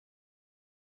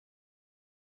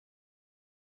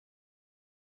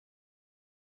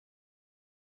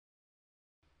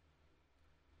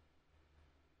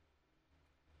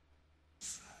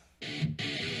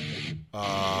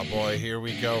Oh, boy, here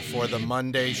we go for the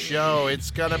Monday show.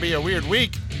 It's going to be a weird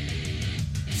week.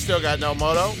 Still got no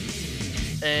moto,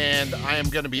 and I am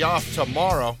going to be off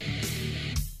tomorrow.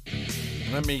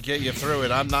 Let me get you through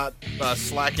it. I'm not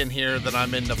slacking here that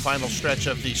I'm in the final stretch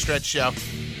of the stretch show.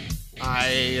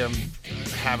 I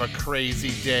have a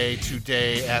crazy day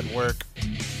today at work.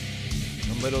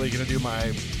 I'm literally going to do my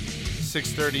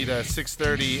 6:30 to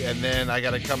 6:30, and then I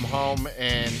got to come home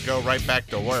and go right back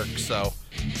to work. So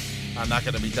I'm not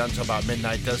going to be done till about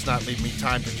midnight. Does not leave me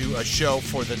time to do a show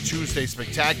for the Tuesday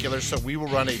Spectacular, so we will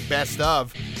run a best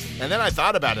of. And then I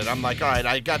thought about it. I'm like, all right,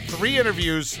 I got 3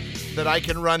 interviews that I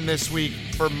can run this week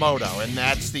for Moto, and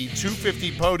that's the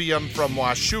 250 podium from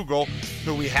Washougal,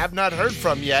 who we have not heard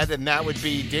from yet, and that would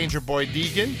be Danger Boy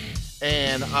Deegan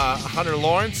and Hunter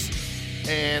Lawrence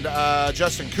and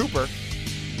Justin Cooper.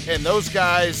 And those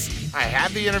guys, I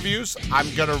have the interviews.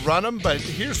 I'm going to run them, but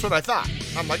here's what I thought.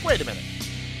 I'm like, wait a minute.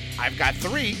 I've got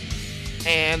 3,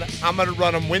 and I'm going to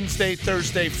run them Wednesday,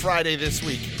 Thursday, Friday this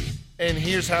week. And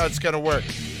here's how it's going to work.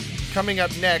 Coming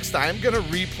up next, I'm going to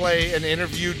replay an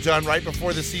interview done right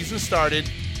before the season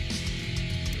started,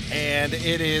 and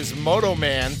it is Moto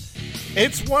Man.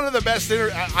 It's one of the best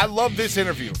I love this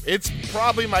interview. It's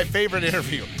probably my favorite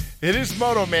interview. It is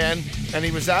Moto Man, and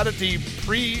he was out at the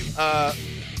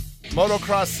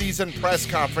motocross season press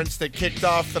conference that kicked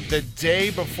off the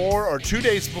day before or 2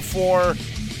 days before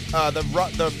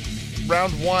the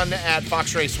round 1 at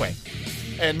Fox Raceway.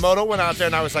 And Moto went out there,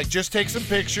 and I was like, just take some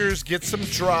pictures, get some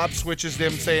drops, which is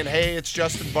them saying, hey, it's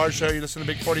Justin Garcia, you listen to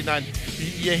Big 49.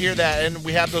 You hear that, and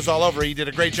we have those all over. He did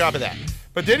a great job of that.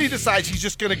 But then he decides he's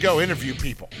just going to go interview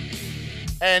people.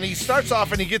 And he starts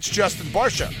off, and he gets Justin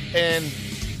Garcia. And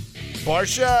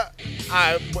Garcia,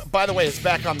 by the way, is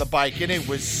back on the bike, and it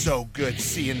was so good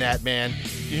seeing that, man.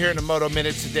 You're hearing the Moto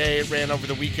Minutes today. It ran over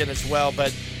the weekend as well,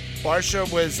 but Garcia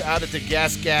was out at the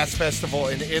Gas Gas Festival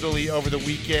in Italy over the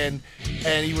weekend,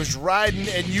 and he was riding,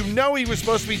 and you know he was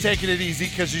supposed to be taking it easy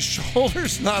because his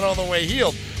shoulder's not all the way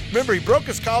healed. Remember, he broke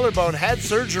his collarbone, had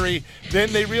surgery,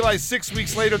 then they realized 6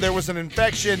 weeks later there was an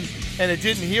infection, and it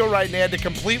didn't heal right, and they had to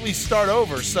completely start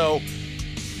over. So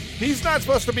he's not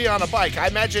supposed to be on a bike. I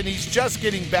imagine he's just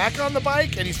getting back on the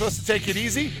bike, and he's supposed to take it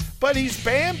easy, but he's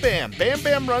Bam Bam. Bam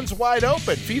Bam runs wide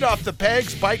open, feet off the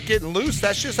pegs, bike getting loose.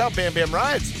 That's just how Bam Bam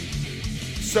rides.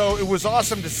 So it was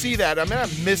awesome to see that. I mean,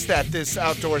 I've missed that this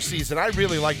outdoor season. I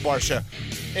really like Garcia.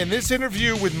 In this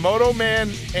interview with Moto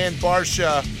Man and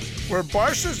Garcia, where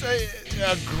Garcia's a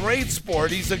great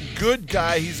sport. He's a good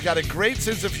guy. He's got a great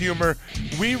sense of humor.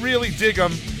 We really dig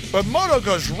him. But Moto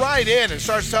goes right in and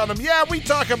starts telling him, yeah, we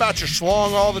talk about your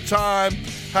schlong all the time,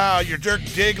 how you're Dirk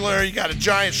Diggler, you got a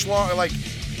giant schlong. Like,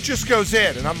 just goes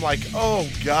in. And I'm like, oh,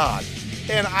 God.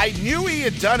 And I knew he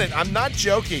had done it. I'm not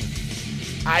joking.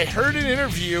 I heard an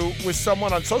interview with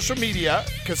someone on social media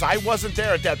because I wasn't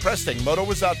there at that press thing. Moto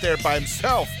was out there by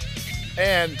himself.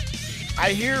 And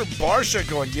I hear Garcia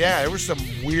going, yeah, there were some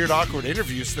weird, awkward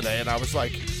interviews today. And I was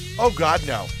like, oh, God,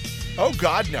 no. Oh,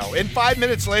 God, no. And 5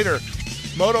 minutes later,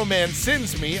 Moto Man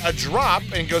sends me a drop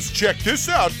and goes, check this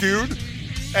out, dude.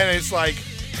 And it's like,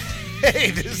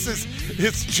 hey,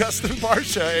 it's Justin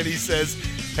Garcia. And he says,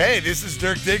 hey, this is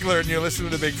Dirk Diggler, and you're listening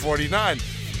to the Big 49.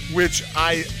 Which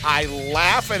I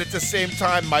laugh, and at the same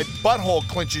time, my butthole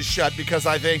clenches shut because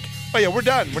I think, oh yeah, we're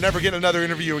done. We're never getting another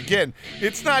interview again.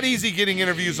 It's not easy getting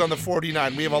interviews on the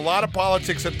 49. We have a lot of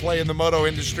politics at play in the moto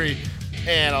industry,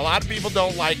 and a lot of people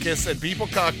don't like us, and people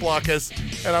cockblock us,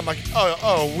 and I'm like,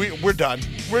 we're done.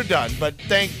 We're done. But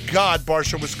thank God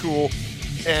Garcia was cool,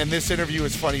 and this interview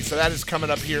is funny, so that is coming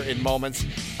up here in moments.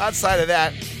 Outside of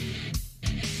that,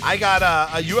 I got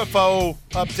a UFO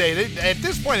update. At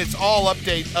this point, it's all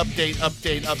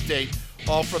update,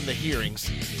 all from the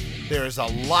hearings. There is a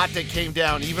lot that came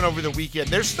down even over the weekend.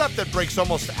 There's stuff that breaks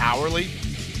almost hourly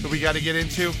that we got to get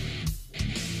into.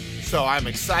 So I'm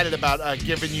excited about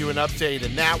giving you an update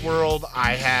in that world.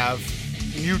 I have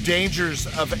new dangers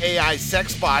of AI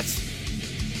sex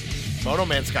bots. Moto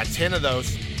Man's got 10 of those.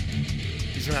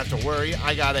 He's going to have to worry.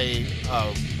 I got a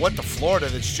What the Florida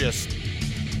that's just...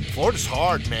 Florida's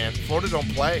hard, man. Florida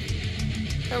don't play.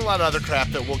 And a lot of other crap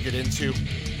that we'll get into.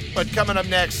 But coming up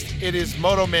next, it is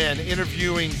Moto Man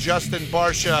interviewing Justin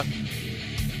Garcia.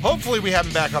 Hopefully we have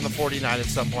him back on the 49 at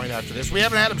some point after this. We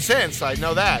haven't had him since, I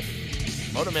know that.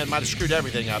 Moto Man might have screwed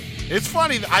everything up. It's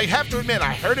funny, I have to admit,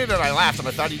 I heard it and I laughed and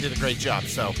I thought he did a great job.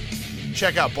 So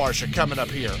check out Garcia coming up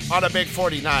here on a Big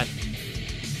 49.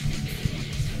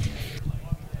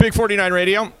 Big 49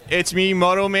 Radio, it's me,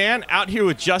 Moto Man, out here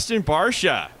with Justin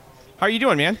Garcia. How are you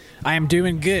doing, man? I am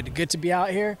doing good. Good to be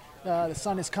out here. The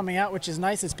sun is coming out, which is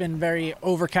nice. It's been very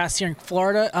overcast here in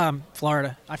Florida.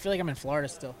 Florida. I feel like I'm in Florida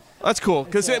still. That's cool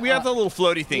because we have the little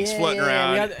floaty things floating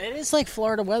around. It is like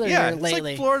Florida weather here lately. It's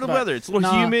like Florida weather. It's a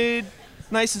little humid,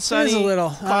 nice and sunny. It is a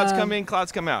little. Clouds come in,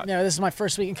 clouds come out. Yeah, this is my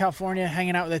first week in California,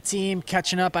 hanging out with the team,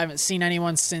 catching up. I haven't seen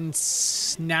anyone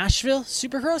since Nashville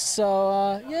Supercross.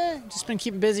 So, just been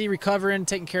keeping busy, recovering,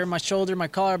 taking care of my shoulder, my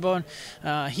collarbone,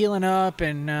 healing up,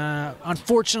 and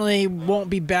unfortunately won't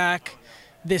be back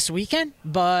this weekend,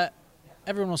 but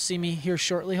everyone will see me here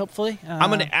shortly, hopefully.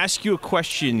 I'm going to ask you a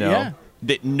question, though,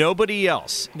 that nobody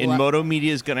else in Moto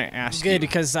Media is going to ask you. Good,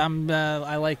 because I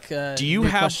like Do you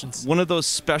have questions. One of those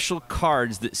special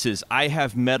cards that says, I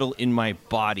have metal in my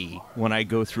body when I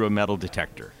go through a metal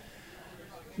detector?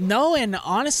 No, and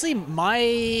honestly,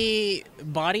 my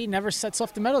body never sets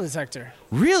off the metal detector.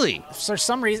 Really? For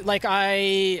some reason, like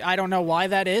I don't know why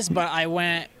that is, but I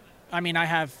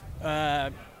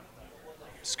have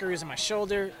screws in my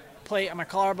shoulder, plate on my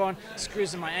collarbone,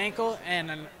 screws in my ankle, and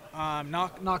then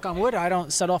knock on wood, I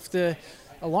don't set off the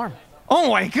alarm.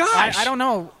 Oh my gosh! I don't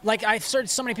know. Like I've heard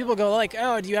so many people go like,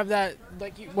 "Oh, do you have that?"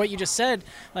 Like what you just said.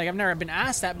 Like I've never been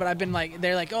asked that, but I've been like,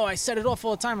 they're like, "Oh, I set it off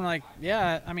all the time." I'm like,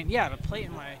 "Yeah." I mean, yeah, I have a plate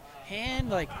in my hand.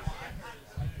 Like,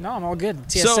 no, I'm all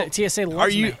good. TSA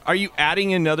loves me. Are you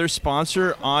adding another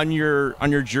sponsor on your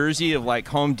jersey of like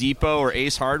Home Depot or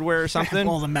Ace Hardware or something?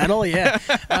 Well, the metal, yeah.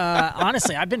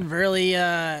 Honestly, I've been really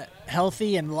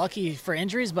healthy and lucky for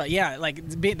injuries, but yeah, like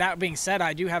that being said,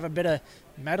 I do have a bit of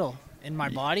metal in my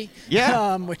body.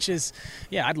 Yeah. Which is,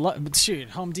 I'd love. Shoot,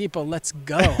 Home Depot, let's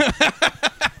go.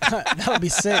 That would be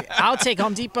sick. I'll take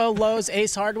Home Depot, Lowe's,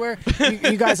 Ace Hardware.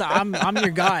 You guys, I'm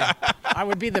your guy. I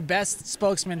would be the best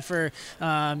spokesman for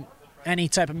any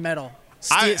type of metal.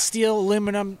 Steel,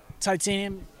 aluminum,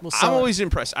 titanium. I'm always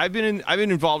impressed. I've been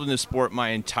involved in this sport my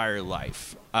entire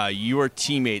life. You are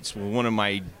teammates with one of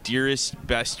my dearest,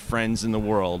 best friends in the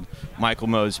world, Michael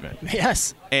Mosman.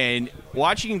 Yes. And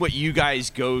watching what you guys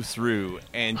go through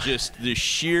and just the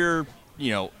sheer,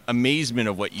 amazement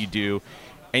of what you do,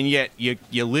 and yet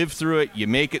you live through it, you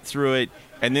make it through it,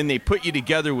 and then they put you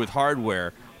together with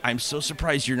hardware. I'm so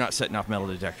surprised you're not setting off metal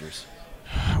detectors.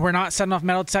 We're not setting off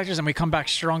metal detectors, and we come back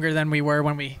stronger than we were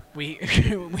when we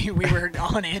were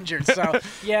uninjured. So,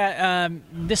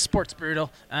 this sport's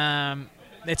brutal.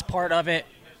 It's part of it.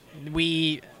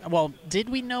 Did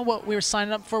we know what we were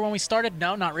signing up for when we started?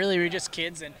 No, not really. We were just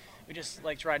kids, and we just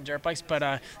liked riding dirt bikes.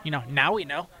 But, now we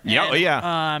know.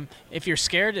 And, if you're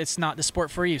scared, it's not the sport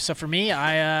for you. So for me,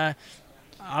 I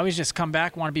always just come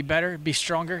back, want to be better, be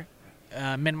stronger,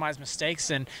 minimize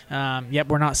mistakes, and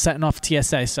we're not setting off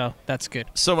TSA, so that's good.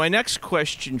 So my next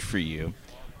question for you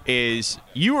is,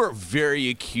 you are very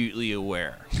acutely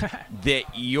aware that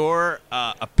your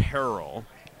apparel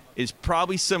is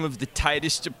probably some of the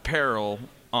tightest apparel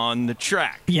on the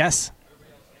track. Yes.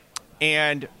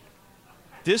 And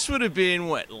this would have been,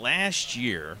 last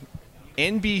year,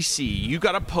 NBC, you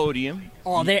got a podium.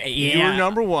 Oh, You were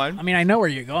number one. I mean, I know where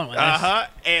you're going with this.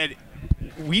 And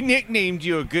we nicknamed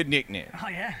you a good nickname. Oh,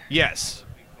 yeah? Yes.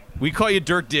 We call you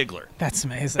Dirk Diggler. That's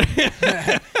amazing.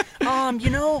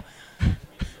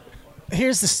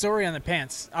 Here's the story on the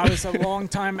pants. I was a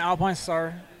long-time Alpine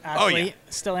Star athlete. Oh, yeah.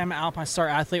 Still am an Alpine Star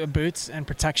athlete with boots and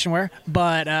protection wear.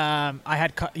 But I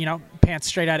had, pants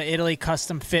straight out of Italy,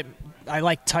 custom fit. I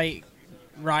like tight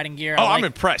riding gear. I'm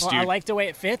impressed, dude. I like the way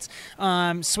it fits.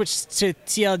 Switched to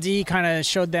TLD, kind of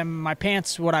showed them my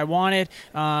pants, what I wanted.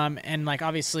 And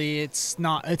obviously it's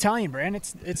not Italian brand.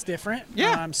 It's different.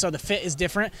 Yeah. So the fit is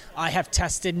different. I have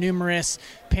tested numerous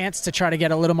pants to try to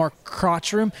get a little more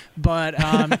crotch room, but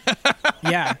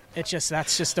that's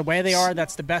just the way they are.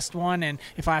 That's the best one. And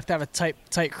if I have to have a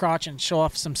tight crotch and show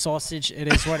off some sausage, it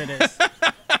is what it is.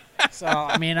 So,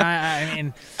 I mean,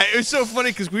 it was so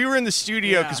funny because we were in the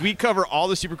studio because we cover all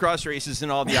the Supercross races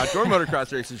and all the outdoor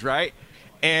motocross races, right?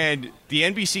 And the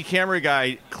NBC camera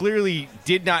guy clearly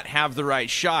did not have the right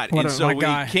shot. We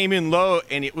came in low,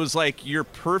 and it was like your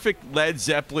perfect Led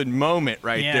Zeppelin moment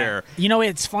there.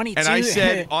 It's funny, and too. I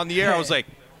said on the air, I was like,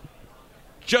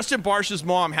 Justin Barsh's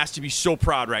mom has to be so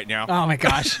proud right now. Oh, my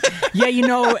gosh.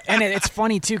 And it's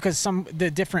funny, too, because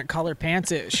the different color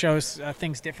pants, it shows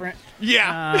things different.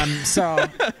 Yeah.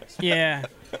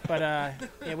 But,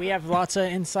 we have lots of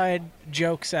inside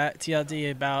jokes at TLD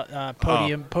about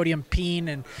podium peen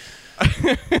and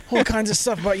all kinds of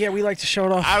stuff. But, we like to show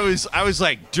it off. I was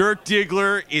like, Dirk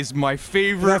Diggler is my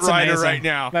favorite rider right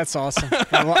now. That's awesome.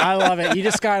 I love it. You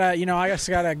just got to, I just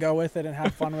got to go with it and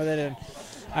have fun with it. And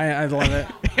I love it.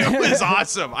 It was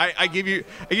awesome. I give you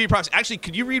props. Actually,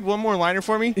 could you read one more liner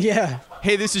for me? Yeah.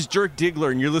 Hey, this is Dirk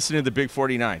Diggler, and you're listening to the Big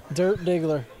 49. Dirk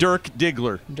Diggler. Dirk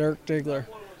Diggler. Dirk Diggler.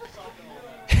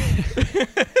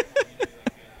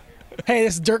 Hey,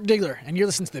 this is Dirk Diggler, and you're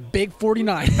listening to the Big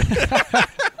 49.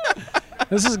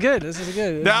 This is good.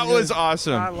 That was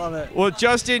awesome. I love it. Well,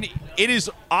 Justin, it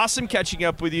is awesome catching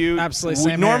up with you. Absolutely.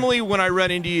 Same Normally, here. when I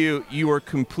run into you, you are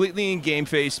completely in game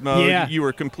face mode. Yeah. You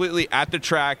are completely at the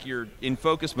track. You're in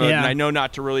focus mode, Yeah. and I know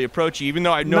not to really approach you, even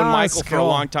though I've known Michael it's for a cool.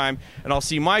 long time. And I'll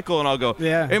see Michael, and I'll go,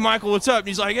 Yeah. "Hey, Michael, what's up?" And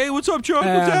he's like, "Hey, what's up, Chuck?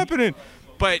 What's happening?"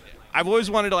 But I've always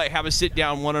wanted to have a sit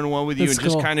down one-on-one with you That's and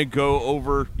just cool. kind of go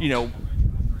over,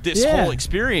 this Yeah. whole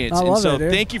experience. I And love so it,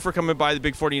 dude. thank you for coming by the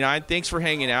Big 49. Thanks for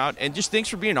hanging out, and just thanks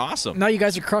for being awesome. No, you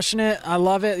guys are crushing it. I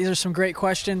love it. These are some great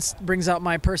questions. Brings out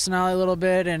my personality a little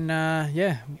bit, and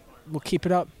yeah, we'll keep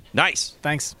it up. Nice.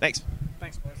 Thanks. Thanks.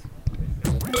 Thanks, boys.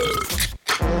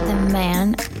 The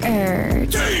Man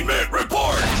Urge.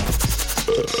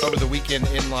 Over the weekend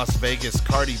in Las Vegas,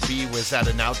 Cardi B was at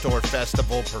an outdoor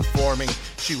festival performing.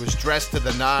 She was dressed to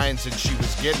the nines and she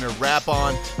was getting her rap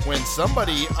on when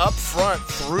somebody up front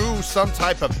threw some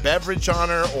type of beverage on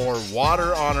her or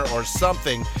water on her or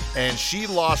something, and she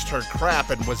lost her crap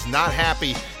and was not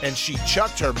happy, and she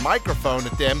chucked her microphone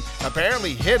at them,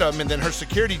 apparently hit them, and then her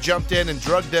security jumped in and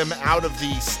drugged them out of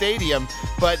the stadium.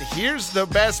 But here's the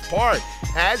best part.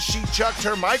 As she chucked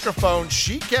her microphone,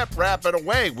 she kept rapping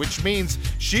away, which means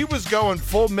she was going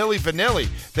full Milli Vanilli.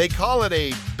 They call it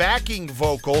a backing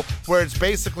vocal, where it's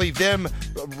basically them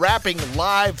rapping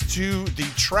live to the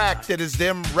track that is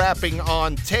them rapping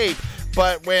on tape.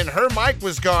 But when her mic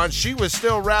was gone, she was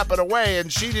still rapping away,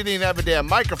 and she didn't even have a damn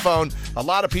microphone. A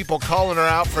lot of people calling her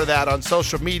out for that on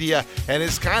social media, and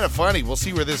it's kind of funny. We'll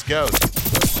see where this goes.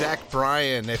 Jack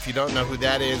Bryan, if you don't know who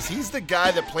that is, he's the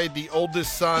guy that played the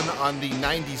oldest son on the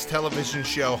 90s television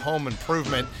show Home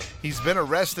Improvement. He's been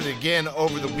arrested again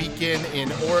over the weekend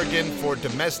in Oregon for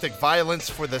domestic violence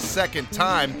for the second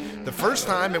time. The first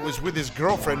time it was with his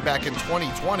girlfriend back in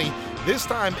 2020. This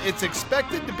time it's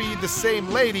expected to be the same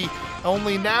lady,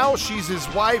 only now she's his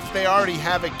wife. They already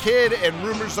have a kid, and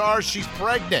rumors are she's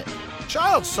pregnant.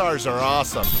 Child stars are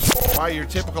awesome. Why your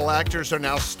typical actors are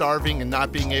now starving and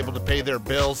not being able to pay their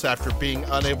bills after being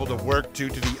unable to work due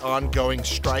to the ongoing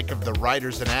strike of the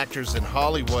writers and actors in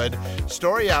Hollywood.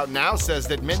 Story out now says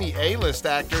that many A-list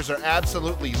actors are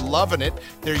absolutely loving it.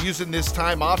 They're using this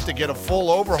time off to get a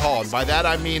full overhaul. And by that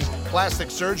I mean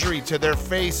plastic surgery to their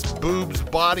face, boobs,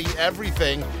 body,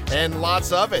 everything, and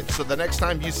lots of it. So the next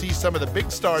time you see some of the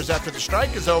big stars after the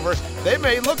strike is over, they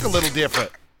may look a little different.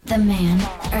 The Man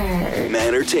Urge.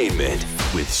 Manertainment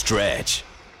with Stretch.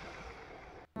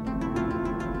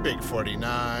 Big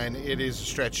 49. It is a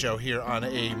Stretch show here on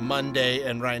a Monday,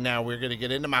 and right now we're going to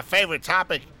get into my favorite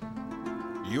topic,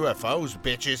 UFOs,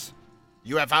 bitches.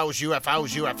 UFOs.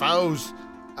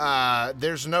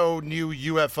 There's no new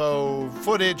UFO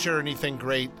footage or anything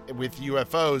great with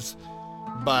UFOs,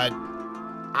 but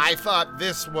I thought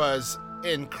this was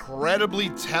incredibly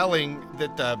telling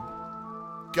that the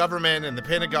government and the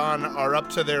Pentagon are up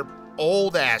to their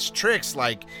old ass tricks,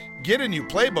 like, get a new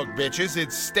playbook, bitches,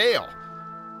 it's stale.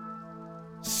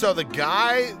 So the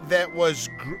guy that was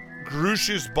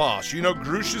Grush's boss,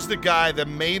 Grush is the guy, the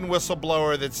main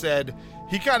whistleblower that said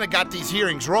he kind of got these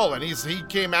hearings rolling. He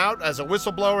came out as a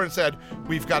whistleblower and said,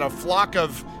 we've got a flock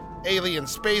of alien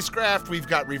spacecraft, we've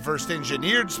got reverse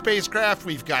engineered spacecraft,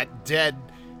 we've got dead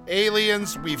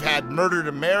aliens, we've had murdered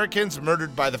Americans,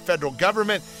 murdered by the federal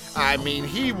government. I mean,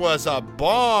 he was a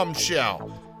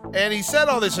bombshell. And he said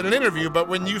all this in an interview, but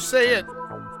when you say it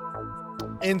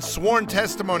in sworn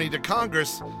testimony to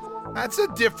Congress, that's a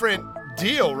different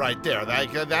deal right there.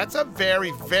 That's a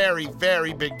very, very,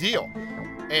 very big deal.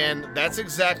 And that's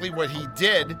exactly what he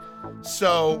did.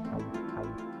 So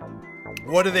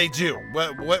what do they do?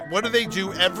 What do they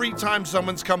do every time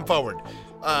someone's come forward?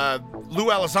 Lou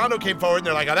Elizondo came forward, and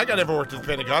they're like, oh, that guy never worked at the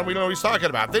Pentagon. We don't know what he's talking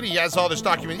about. Then he has all this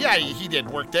document. Yeah, he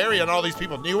did work there, and all these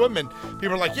people knew him, and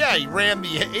people are like, yeah, he ran the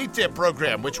ATIP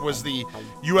program, which was the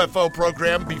UFO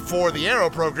program before the Aero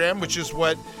program, which is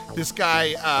what this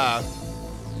guy,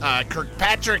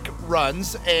 Kirkpatrick,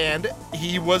 runs, and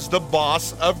he was the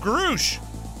boss of Grush.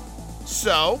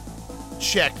 So,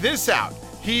 check this out.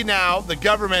 The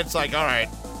government's like, all right,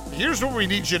 here's what we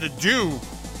need you to do,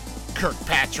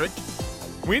 Kirkpatrick.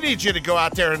 We need you to go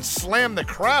out there and slam the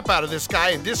crap out of this guy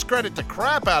and discredit the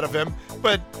crap out of him,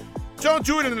 but don't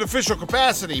do it in an official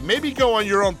capacity. Maybe go on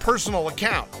your own personal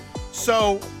account.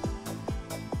 So,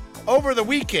 over the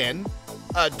weekend,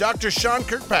 Dr. Sean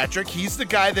Kirkpatrick, he's the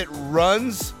guy that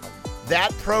runs that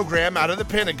program out of the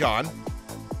Pentagon,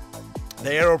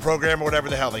 the Aero program or whatever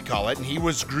the hell they call it, and he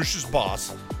was Grush's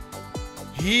boss.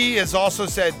 He has also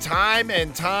said time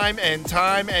and time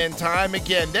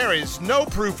again, there is no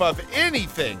proof of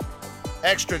anything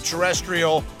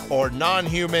extraterrestrial or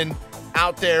non-human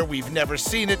out there. We've never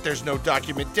seen it. There's no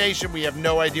documentation. We have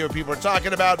no idea what people are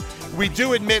talking about. We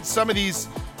do admit some of these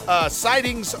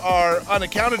sightings are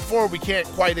unaccounted for. We can't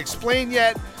quite explain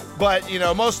yet, but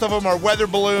most of them are weather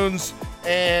balloons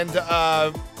and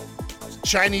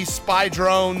Chinese spy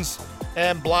drones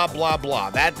and blah blah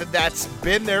blah. That's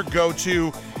been their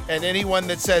go-to. And anyone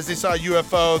that says they saw a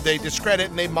UFO, they discredit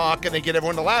and they mock and they get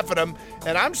everyone to laugh at them.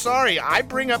 And I'm sorry, I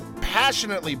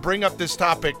passionately bring up this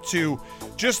topic to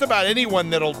just about anyone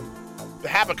that'll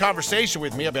have a conversation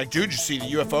with me. I'll be like, dude, you see the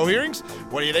UFO hearings?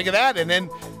 What do you think of that? And then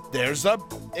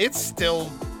it's still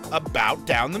about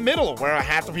down the middle where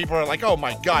half the people are like, oh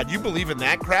my God, you believe in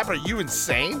that crap? Are you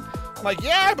insane? I'm like,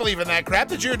 yeah, I believe in that crap.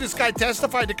 Did you hear this guy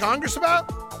testified to Congress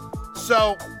about?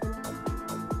 So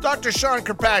Dr. Sean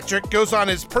Kirkpatrick goes on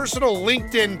his personal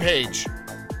LinkedIn page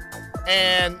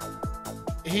and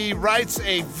he writes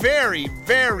a very,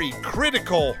 very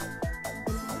critical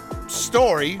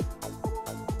story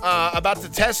about the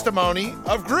testimony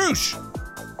of Grush.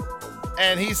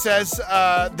 And he says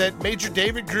that Major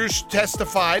David Grush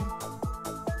testified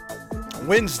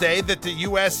Wednesday that the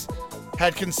U.S.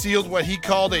 had concealed what he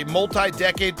called a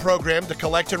multi-decade program to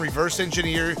collect and reverse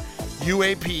engineer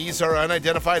UAPs, or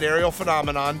unidentified aerial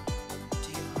phenomenon.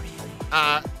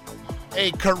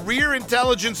 A career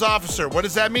intelligence officer. What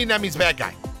does that mean? That means bad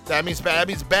guy. That means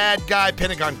bad guy,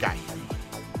 Pentagon guy.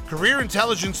 Career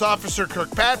intelligence officer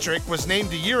Kirkpatrick was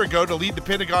named a year ago to lead the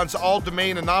Pentagon's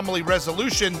all-domain anomaly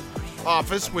resolution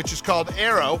office, which is called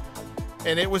AARO,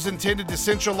 and it was intended to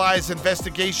centralize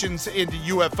investigations into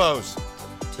UFOs.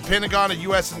 The Pentagon and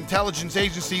U.S. intelligence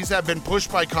agencies have been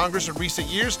pushed by Congress in recent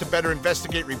years to better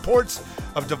investigate reports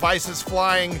of devices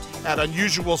flying at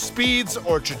unusual speeds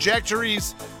or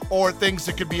trajectories, or things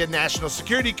that could be a national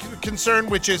security concern,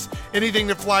 which is anything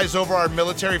that flies over our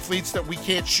military fleets that we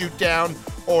can't shoot down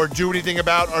or do anything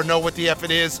about or know what the F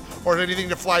it is, or anything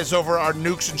that flies over our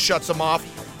nukes and shuts them off.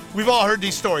 We've all heard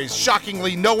these stories.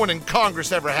 Shockingly, no one in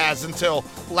Congress ever has until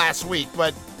last week,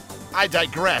 but I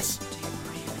digress.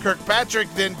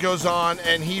 Kirkpatrick then goes on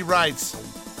and he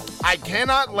writes, I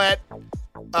cannot let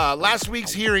last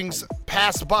week's hearings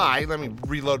pass by. Let me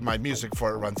reload my music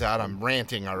before it runs out. I'm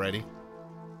ranting already.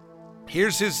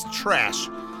 Here's his trash.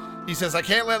 He says, I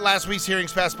can't let last week's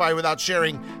hearings pass by without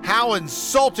sharing how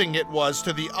insulting it was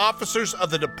to the officers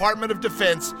of the Department of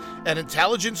Defense and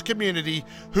intelligence community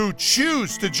who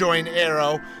choose to join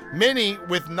AARO, many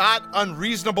with not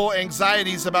unreasonable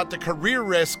anxieties about the career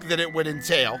risk that it would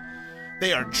entail.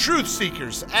 They are truth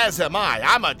seekers, as am I.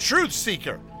 I'm a truth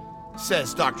seeker,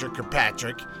 says Dr.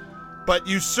 Kirkpatrick. But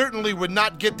you certainly would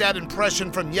not get that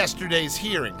impression from yesterday's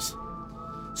hearings.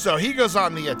 So he goes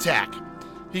on the attack.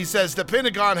 He says the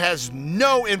Pentagon has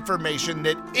no information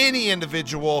that any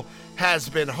individual has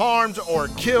been harmed or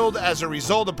killed as a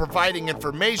result of providing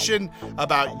information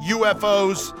about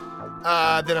UFOs.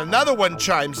 Then another one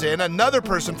chimes in, another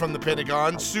person from the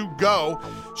Pentagon, Sue Go.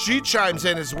 She chimes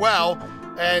in as well.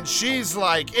 And she's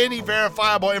like, any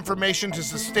verifiable information to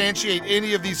substantiate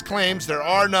any of these claims, there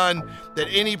are none, that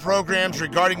any programs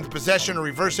regarding the possession or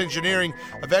reverse engineering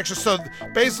of extra. So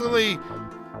basically,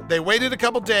 they waited a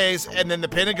couple days, and then the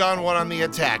Pentagon went on the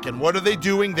attack. And what are they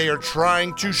doing? They are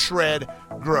trying to shred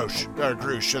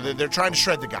Grush. So they're trying to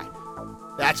shred the guy.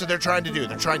 That's what they're trying to do.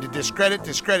 They're trying to discredit,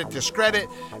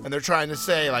 and they're trying to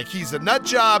say, like, he's a nut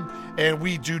job, and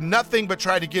we do nothing but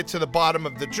try to get to the bottom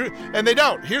of the truth. And they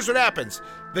don't. Here's what happens.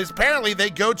 Apparently, they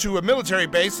go to a military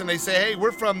base, and they say, hey,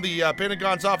 we're from the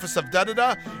Pentagon's office of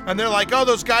da-da-da, and they're like, oh,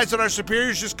 those guys that our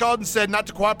superiors just called and said not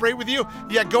to cooperate with you?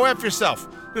 Yeah, go F yourself.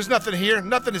 There's nothing here,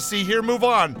 nothing to see here, move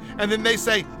on. And then they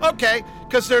say, okay,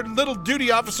 because they're little duty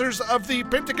officers of the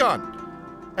Pentagon.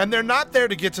 And they're not there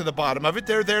to get to the bottom of it.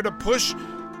 They're there to push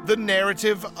the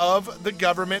narrative of the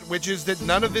government, which is that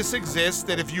none of this exists,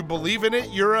 that if you believe in it,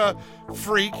 you're a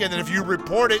freak, and that if you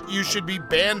report it, you should be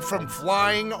banned from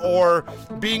flying or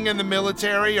being in the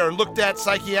military or looked at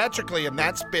psychiatrically, and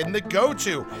that's been the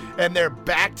go-to. And they're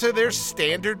back to their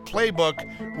standard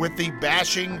playbook with the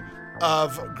bashing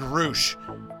of Grush.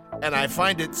 And I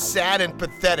find it sad and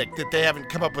pathetic that they haven't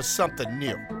come up with something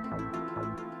new.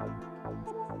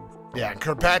 Yeah,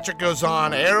 Kirkpatrick goes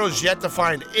on, AARO's yet to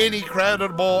find any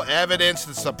credible evidence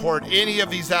to support any of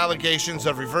these allegations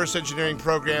of reverse engineering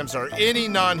programs or any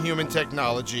non-human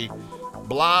technology.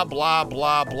 Blah, blah,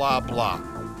 blah, blah, blah.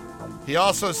 He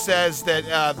also says that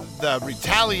the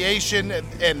retaliation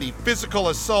and the physical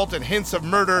assault and hints of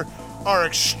murder are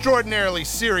extraordinarily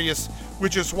serious,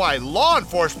 which is why law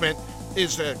enforcement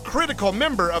is a critical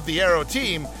member of the AARO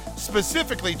team,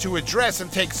 specifically to address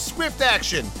and take swift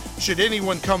action should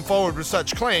anyone come forward with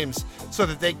such claims so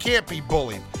that they can't be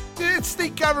bullied. It's the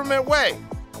government way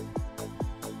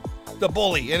to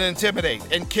bully and intimidate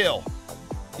and kill.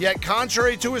 Yet,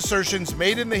 contrary to assertions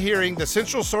made in the hearing, the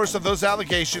central source of those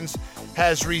allegations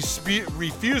has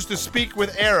refused to speak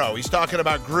with Arrow. He's talking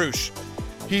about Grush.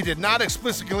 He did not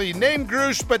explicitly name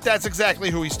Grush, but that's exactly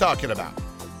who he's talking about.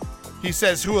 He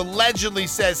says, who allegedly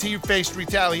says he faced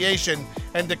retaliation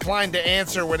and declined to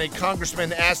answer when a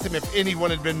congressman asked him if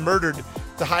anyone had been murdered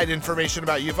to hide information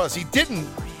about UFOs. He didn't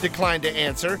decline to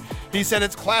answer. He said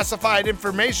it's classified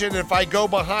information. If I go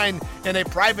behind in a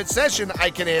private session, I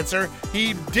can answer.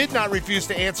 He did not refuse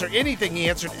to answer anything. He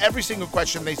answered every single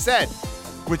question they said,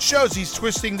 which shows he's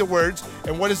twisting the words.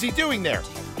 And what is he doing there?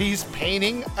 He's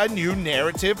painting a new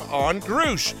narrative on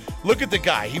Grush. Look at the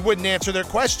guy. He wouldn't answer their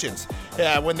questions.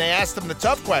 When they asked him the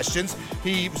tough questions,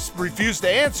 he refused to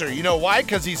answer. You know why?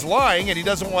 Because he's lying and he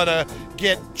doesn't want to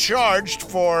get charged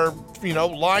for,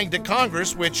 lying to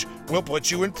Congress, which will put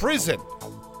you in prison.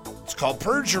 It's called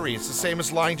perjury. It's the same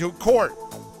as lying to a court.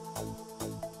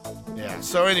 Yeah,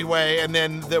 so anyway, and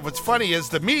then what's funny is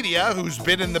the media, who's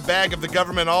been in the bag of the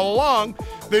government all along,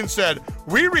 then said,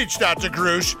 we reached out to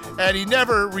Grush and he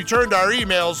never returned our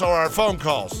emails or our phone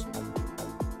calls.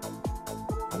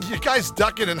 You guy's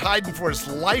ducking and hiding for his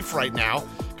life right now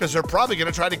because they're probably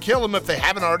going to try to kill him if they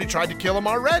haven't already tried to kill him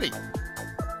already.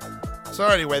 So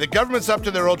anyway, the government's up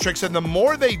to their old tricks, and the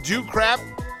more they do crap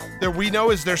that we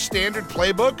know is their standard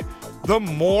playbook, the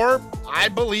more I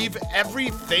believe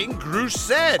everything Grush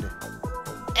said.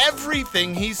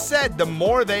 Everything he said, the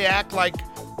more they act like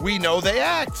we know they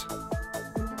act.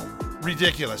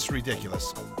 Ridiculous.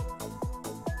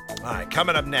 All right,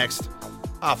 coming up next,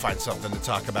 I'll find something to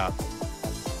talk about.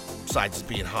 Besides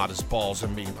being hot as balls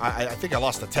and me. I think I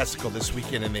lost a testicle this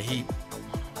weekend in the heat.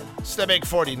 It's the Big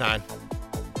 49.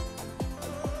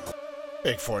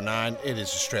 Big 49. It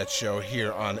is a Stretch Show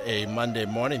here on a Monday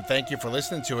morning. Thank you for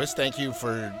listening to us. Thank you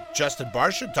for Justin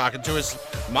Garcia talking to us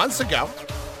months ago.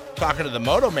 Talking to the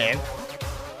Moto Man.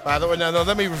 By the way, no,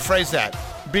 let me rephrase that.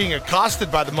 Being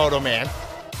accosted by the Moto Man.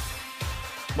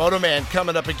 Moto Man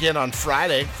coming up again on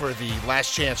Friday for the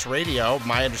Last Chance Radio.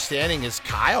 My understanding is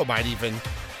Kyle might even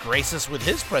grace us with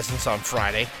his presence on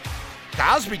Friday.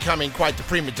 Kyle's becoming quite the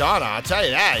prima donna, I'll tell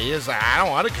you that. He is like, I don't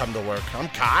want to come to work. I'm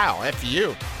Kyle, F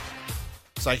you.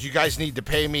 It's like, you guys need to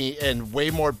pay me in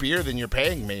way more beer than you're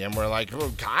paying me. And we're like,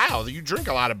 oh, Kyle, you drink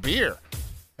a lot of beer.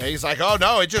 And he's like, oh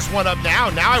no, it just went up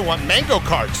now. Now I want mango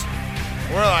carts.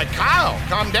 We're like, Kyle,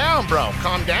 calm down, bro.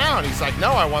 Calm down. He's like,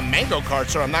 no, I want mango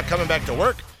carts or I'm not coming back to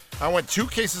work. I want 2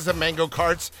 cases of mango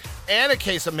carts and a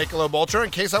case of Michelob Ultra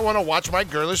in case I want to watch my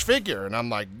girlish figure. And I'm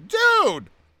like, dude,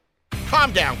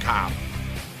 calm down, Kyle.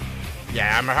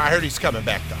 Yeah, I heard he's coming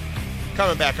back, though.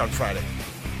 Coming back on Friday.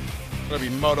 It'll be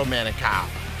Moto Man and Kyle.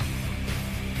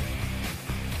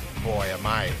 Boy, am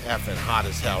I effing hot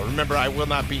as hell. Remember, I will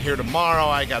not be here tomorrow.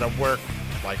 I got to work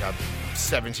like a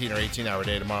 17 or 18-hour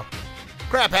day tomorrow.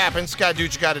 Crap happens. Got to do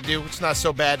what you got to do. It's not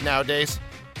so bad nowadays.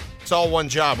 It's all one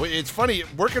job. It's funny,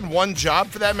 working one job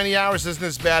for that many hours isn't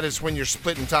as bad as when you're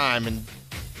splitting time and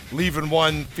leaving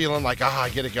one feeling like, I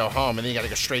get to go home, and then you got to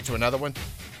go straight to another one.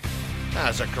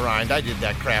 That's a grind. I did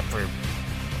that crap for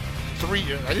 3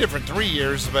 years. I did it for 3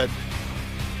 years, but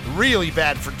really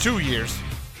bad for 2 years.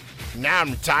 Now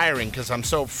I'm retiring because I'm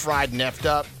so fried and effed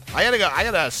up. I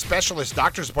got a specialist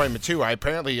doctor's appointment, too. I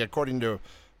apparently, according to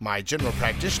my general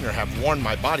practitioner, have worn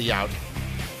my body out.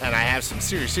 And I have some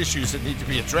serious issues that need to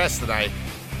be addressed that I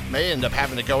may end up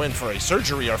having to go in for a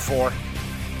surgery or 4.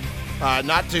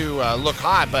 Not to look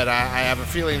hot, but I have a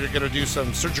feeling they're going to do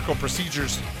some surgical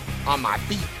procedures on my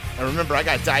feet. And remember, I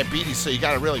got diabetes, so you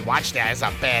got to really watch that. It's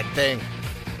a bad thing.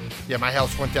 Yeah, my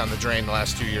health went down the drain the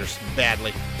last 2 years,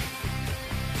 badly.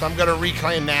 So I'm going to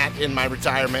reclaim that in my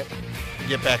retirement,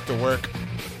 get back to work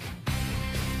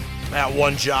at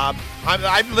one job.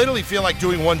 I literally feel like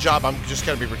doing one job, I'm just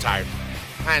going to be retired.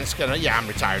 I'm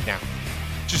retired now.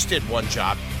 Just did one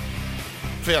job.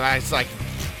 Feel like it's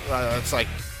like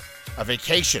a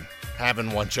vacation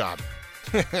having one job.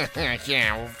 I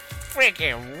can't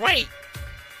freaking wait.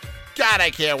 God, I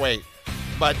can't wait.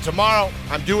 But tomorrow,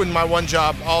 I'm doing my one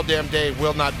job all damn day.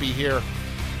 Will not be here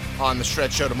on the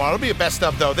Stretch Show tomorrow. It'll be a best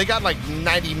of, though. They got like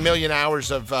 90 million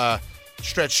hours of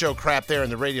Stretch Show crap there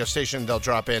in the radio station they'll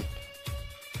drop in.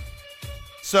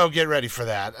 So get ready for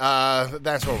that.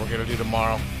 That's what we're going to do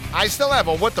tomorrow. I still have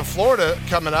a What the Florida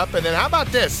coming up. And then how about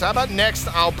this? How about next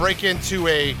I'll break into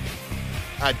a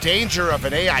danger of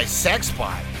an AI sex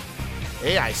bot.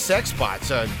 AI sex bot.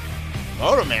 So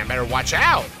Moto Man better watch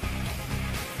out.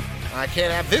 I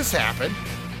can't have this happen.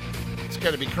 It's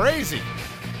going to be crazy.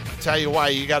 Tell you why,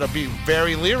 you got to be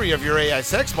very leery of your AI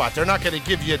sex bot. They're not going to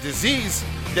give you a disease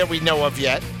that we know of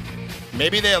yet.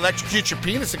 Maybe they electrocute your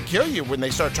penis and kill you when they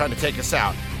start trying to take us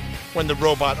out, when the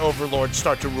robot overlords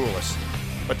start to rule us.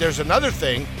 But there's another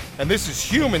thing, and this is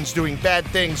humans doing bad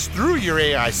things through your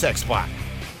AI sex bot.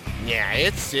 Yeah,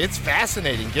 it's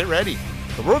fascinating. Get ready.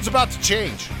 The world's about to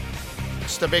change.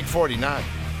 It's the Big 49.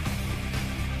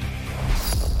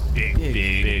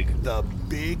 Big. The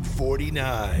Big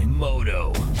 49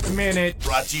 Moto Minute.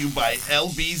 Brought to you by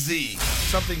LBZ.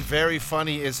 Something very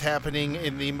funny is happening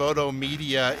in the moto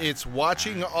media. It's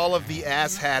watching all of the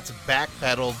asshats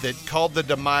backpedal that called the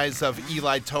demise of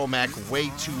Eli Tomac way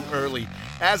too early.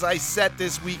 As I sat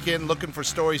this weekend looking for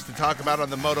stories to talk about on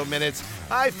the Moto Minutes,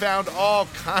 I found all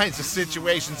kinds of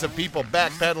situations of people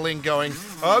backpedaling going,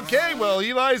 okay, well,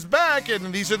 Eli's back.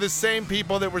 And these are the same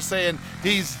people that were saying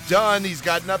he's done, he's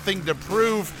got nothing to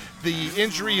prove. The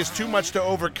injury is too much to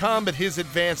overcome at his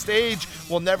advanced age.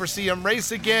 We'll never see him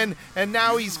race again, and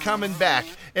now he's coming back.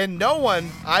 And no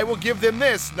one, I will give them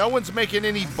this, no one's making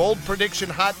any bold prediction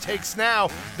hot takes now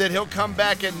that he'll come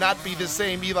back and not be the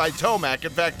same Eli Tomac. In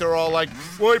fact, they're all like,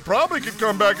 well, he probably could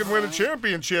come back and win a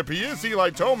championship. He is Eli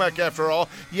Tomac after all.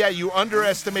 Yeah, you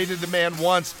underestimated the man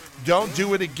once. Don't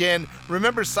do it again.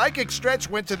 Remember, Psychic Stretch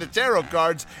went to the tarot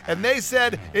cards, and they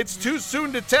said it's too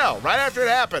soon to tell. Right after it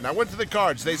happened, I went to the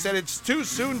cards. They said it's too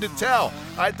soon to tell.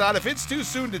 I thought if it's too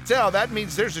soon to tell, that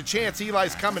means there's a chance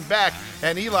Eli's coming back,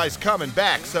 and Eli's coming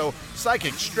back. So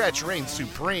Psychic Stretch reigns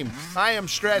supreme. I am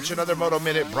Stretch. Another Moto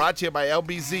Minute brought to you by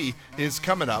LBZ is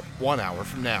coming up 1 hour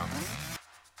from now.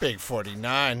 Big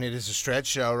 49. It is a Stretch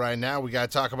show right now. We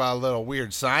got to talk about a little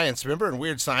weird science. Remember in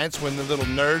Weird Science when the little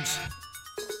nerds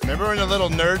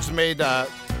made the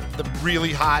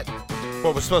really hot,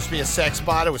 what was supposed to be a sex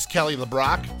bot? It was Kelly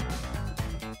LeBrock.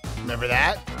 Remember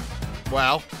that?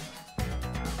 Well,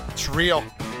 it's real.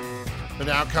 They're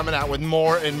now coming out with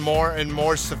more and more and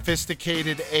more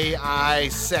sophisticated AI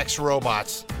sex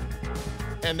robots.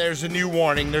 And there's a new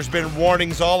warning. There's been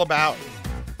warnings all about.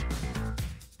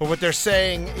 But what they're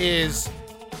saying is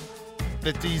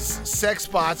that these sex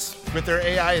bots with their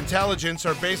AI intelligence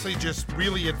are basically just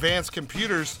really advanced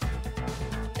computers,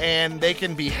 and they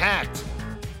can be hacked.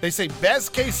 They say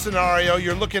best case scenario,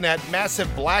 you're looking at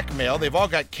massive blackmail. They've all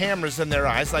got cameras in their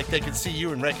eyes, like they can see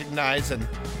you and recognize and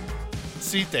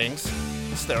see things.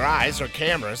 It's their eyes or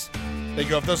cameras. They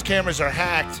go, if those cameras are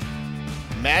hacked,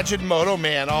 imagine Moto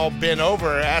Man all bent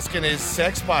over asking his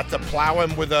sex bot to plow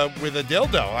him with a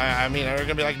dildo. I mean, they're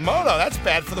gonna be like, Moto, that's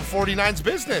bad for the 49's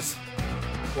business.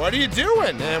 What are you doing?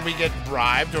 And then we get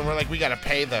bribed, and we're like, we gotta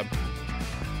pay the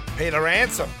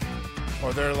ransom.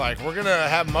 Or they're like, we're gonna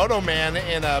have Moto Man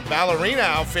in a ballerina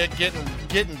outfit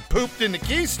getting pooped in the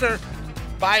keister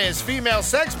by his female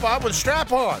sex bot with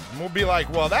strap on. And we'll be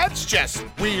like, well, that's just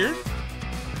weird.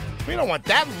 We don't want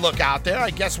that look out there.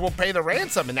 I guess we'll pay the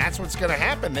ransom, and that's what's gonna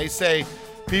happen. They say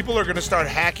people are gonna start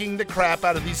hacking the crap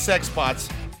out of these sex bots,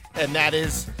 and that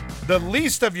is the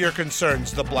least of your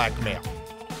concerns, the blackmail.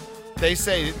 They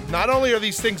say not only are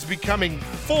these things becoming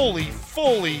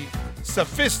fully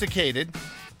sophisticated,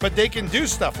 but they can do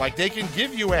stuff like they can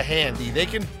give you a handy, they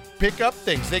can pick up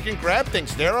things, they can grab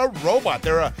things. They're a robot.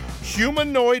 They're a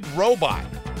humanoid robot.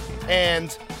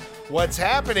 And what's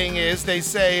happening is they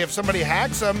say if somebody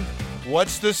hacks them,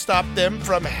 what's to stop them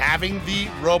from having the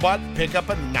robot pick up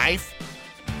a knife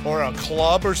or a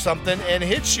club or something and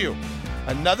hit you?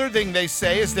 Another thing they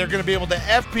say is they're going to be able to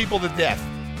F people to death.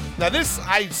 Now this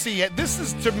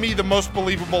is to me the most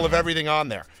believable of everything on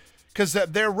there. Because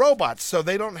they're robots, so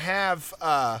they don't have,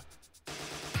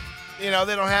 they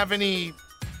don't have any,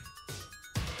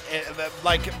 they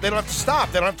don't have to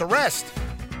stop. They don't have to rest.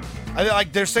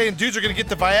 They're saying dudes are going to get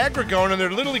the Viagra going, and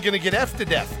they're literally going to get F to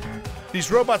death.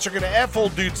 These robots are going to F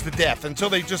old dudes to death until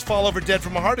they just fall over dead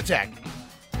from a heart attack.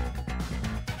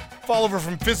 Fall over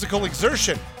from physical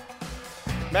exertion.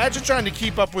 Imagine trying to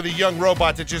keep up with a young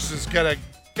robot that just is got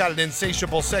an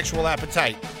insatiable sexual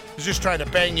appetite. He's just trying to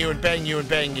bang you and bang you and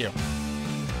bang you.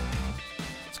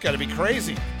 It's got to be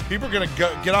crazy. People are going to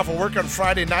get off of work on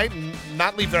Friday night and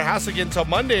not leave their house again until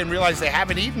Monday and realize they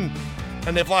haven't eaten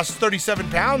and they've lost 37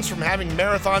 pounds from having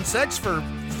marathon sex for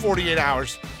 48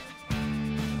 hours.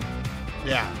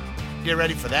 Yeah, get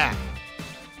ready for that.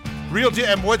 Real deal.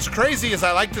 And what's crazy is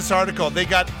I like this article. They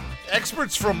got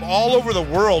experts from all over the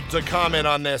world to comment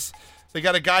on this. They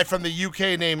got a guy from the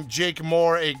UK named Jake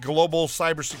Moore, a global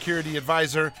cybersecurity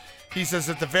advisor. He says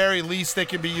at the very least they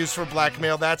can be used for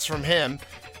blackmail. That's from him.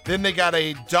 Then they got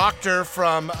a doctor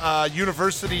from a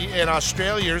university in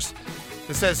Australia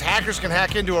that says hackers can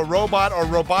hack into a robot or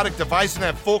robotic device and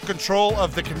have full control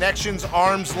of the connections,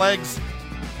 arms, legs,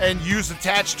 and use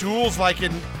attached tools like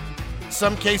in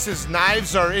some cases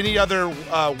knives or any other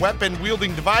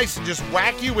weapon-wielding device and just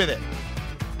whack you with it.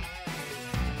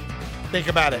 Think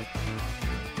about it.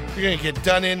 You're going to get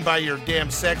done in by your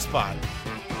damn sex bot.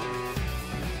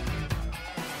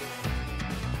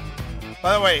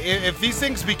 By the way, if these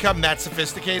things become that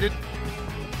sophisticated,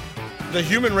 the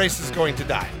human race is going to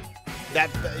die.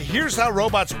 Here's how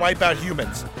robots wipe out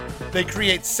humans. They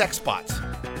create sex bots.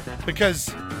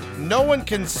 Because no one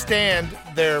can stand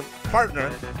their partner,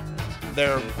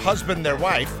 their husband, their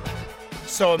wife.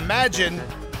 So imagine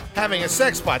having a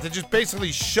sex bot that just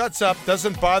basically shuts up,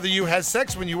 doesn't bother you, has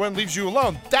sex when you want, leaves you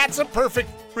alone. That's a perfect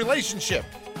relationship.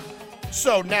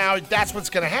 So now that's what's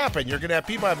going to happen. You're going to have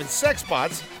people having sex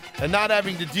bots and not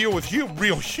having to deal with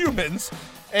real humans.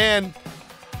 And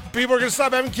people are going to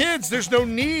stop having kids. There's no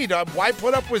need. Why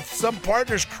put up with some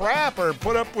partner's crap or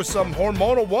put up with some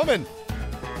hormonal woman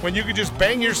when you could just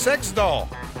bang your sex doll?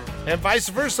 And vice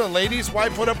versa, ladies, why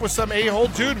put up with some a-hole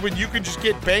dude when you can just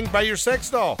get banged by your sex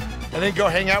doll and then go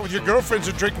hang out with your girlfriends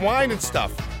or drink wine and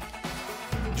stuff?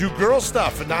 Do girl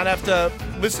stuff and not have to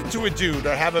listen to a dude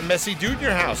or have a messy dude in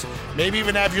your house. Maybe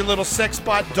even have your little sex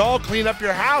bot doll clean up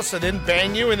your house and then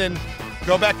bang you and then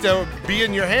go back to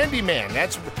being your handyman.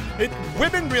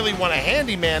 Women really want a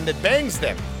handyman that bangs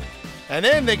them. And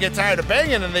then they get tired of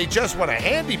banging and they just want a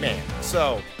handyman.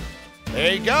 So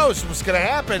there you go. So what's going to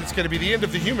happen? It's going to be the end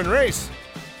of the human race.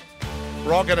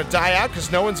 We're all going to die out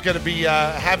because no one's going to be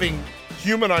having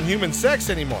human-on-human sex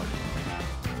anymore.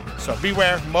 So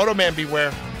beware. Moto Man,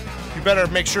 beware. You better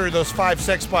make sure those 5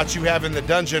 sex bots you have in the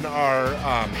dungeon are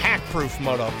hack-proof,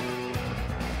 Moto.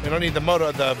 You don't need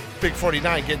the Big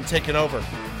 49 getting taken over.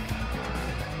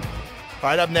 All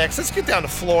right, up next, let's get down to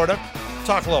Florida.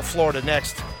 Talk a little Florida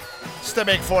next. Step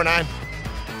 849.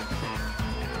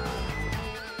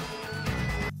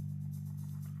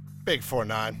 Big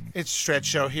 49. It's Stretch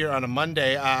Show here on a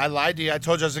Monday. I lied to you. I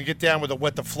told you I was going to get down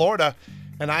with the Florida,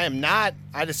 and I am not.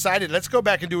 I decided let's go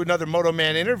back and do another Moto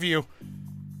Man interview.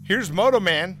 Here's Moto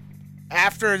Man.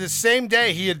 After the same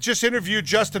day, he had just interviewed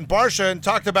Justin Garcia and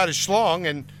talked about his schlong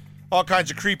and all kinds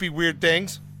of creepy, weird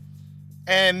things.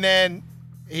 And then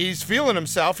he's feeling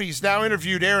himself. He's now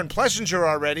interviewed Aaron Plessinger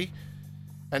already.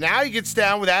 And now he gets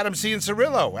down with Adam C. and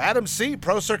Cirillo. Adam C.,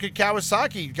 Pro Circuit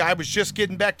Kawasaki. Guy was just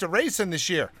getting back to racing this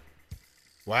year.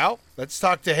 Well, let's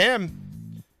talk to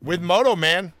him with Moto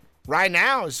Man. Right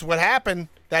now is what happened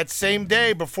that same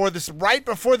day right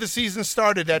before the season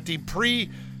started at the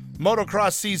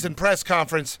pre-motocross season press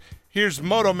conference. Here's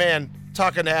Moto Man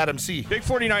talking to Adam C. Big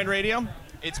 49 Radio.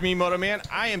 It's me, Moto Man.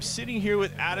 I am sitting here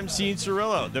with Adam C. and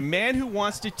Cirillo, the man who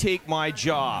wants to take my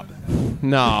job.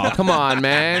 No, come on,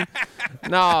 man.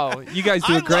 No, you guys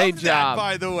do a great job.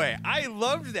 By the way, I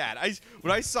loved that.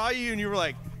 When I saw you and you were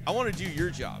like, I want to do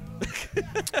your job.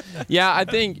 Yeah, I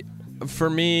think for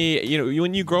me,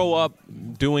 when you grow up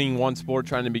doing one sport,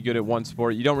 trying to be good at one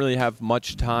sport, you don't really have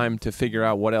much time to figure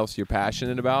out what else you're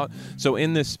passionate about. So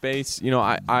in this space,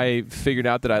 I figured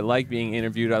out that I like being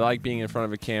interviewed. I like being in front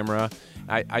of a camera.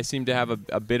 I seem to have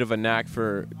a bit of a knack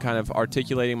for kind of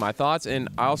articulating my thoughts, and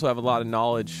I also have a lot of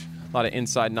knowledge, a lot of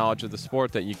inside knowledge of the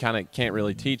sport that you kind of can't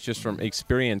really teach just from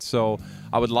experience. So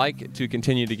I would like to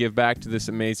continue to give back to this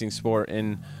amazing sport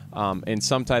in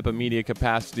some type of media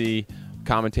capacity,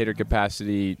 commentator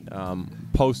capacity,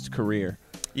 post-career.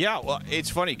 Yeah, well, it's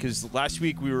funny because last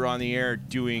week we were on the air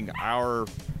doing our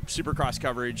Supercross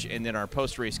coverage and then our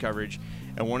post-race coverage,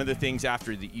 and one of the things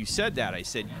after that you said that, I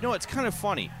said, it's kind of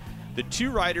funny. The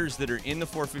 2 riders that are in the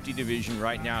 450 division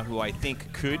right now who I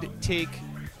think could take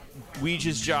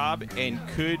Weege's job and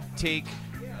could take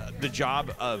the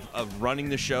job of running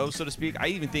the show, so to speak. I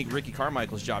even think Ricky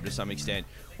Carmichael's job to some extent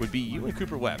would be you and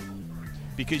Cooper Webb,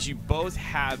 because you both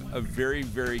have a very,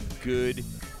 very good,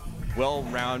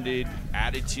 well-rounded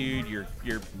attitude.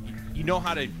 You know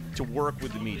how to work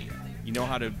with the media. You know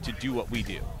how to do what we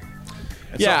do.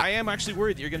 And yeah. So I am actually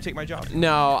worried that you're going to take my job.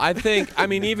 No, I think,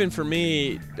 even for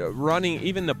me, running,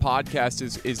 even the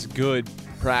podcast is good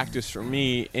practice for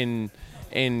me in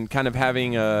kind of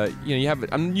having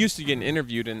I'm used to getting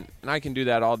interviewed and I can do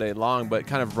that all day long, but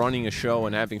kind of running a show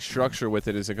and having structure with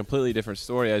it is a completely different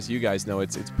story. As you guys know,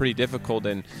 it's pretty difficult,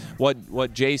 and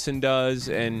what Jason does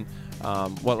and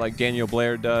what like Daniel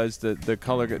Blair does, the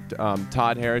color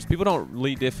Todd Harris, people don't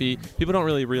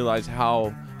really realize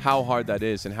how hard that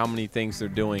is and how many things they're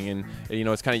doing, and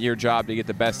it's kind of your job to get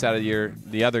the best out of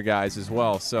the other guys as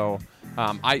well. So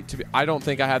I don't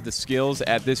think I have the skills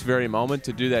at this very moment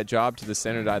to do that job to the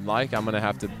standard I'd like. I'm going to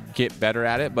have to get better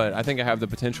at it, but I think I have the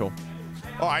potential.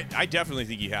 Oh, I definitely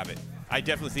think you have it.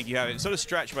 And so does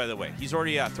Stretch, by the way. He's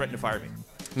already threatened to fire me.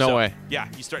 No way. Yeah,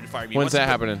 he's threatened to fire me. When's that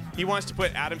happening? He wants to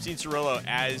put Adam C. Cirillo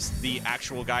as the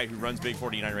actual guy who runs Big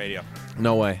 49 Radio.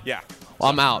 No way. Yeah. Well,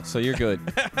 I'm out, so you're good.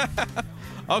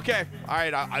 Okay. All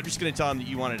right. I'm just going to tell him that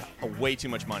you wanted way too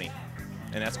much money,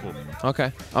 and that's cool.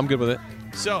 Okay, I'm good with it.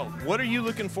 So, what are you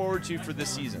looking forward to for this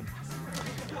season?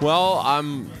 Well,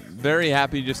 I'm very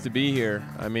happy just to be here.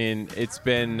 I mean, it's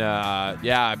been,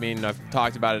 I've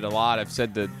talked about it a lot. I've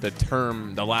said the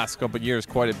term the last couple of years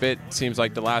quite a bit. Seems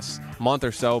like the last month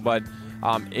or so, but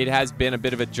it has been a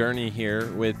bit of a journey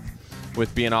here with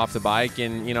being off the bike.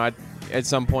 And, at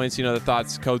some points, the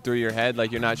thoughts go through your head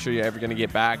like you're not sure you're ever going to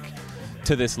get back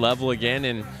to this level again.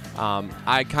 And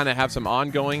I kind of have some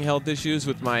ongoing health issues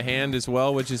with my hand as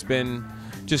well, which has been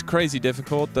just crazy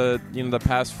difficult the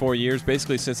past 4 years,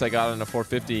 basically since I got on a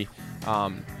 450.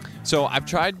 So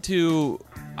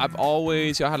I've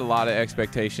always had a lot of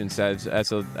expectations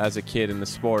as a kid in the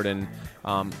sport, and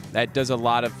that does a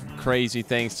lot of crazy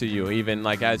things to you, even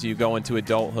like as you go into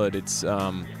adulthood. It's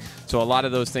so a lot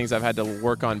of those things I've had to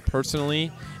work on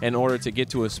personally in order to get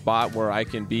to a spot where I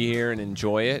can be here and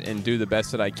enjoy it and do the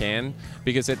best that I can,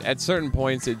 because at certain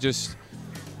points it just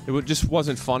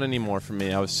wasn't fun anymore for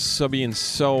me. I was I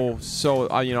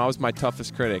was my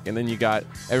toughest critic, and then you got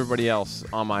everybody else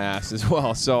on my ass as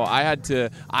well. So I had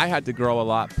to grow a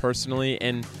lot personally,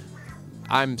 and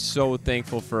I'm so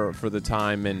thankful for the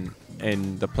time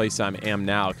and the place I am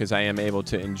now, because I am able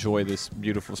to enjoy this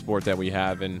beautiful sport that we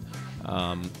have. And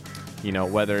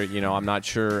whether I'm not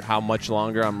sure how much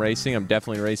longer I'm racing. I'm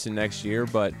definitely racing next year,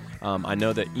 but I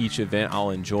know that each event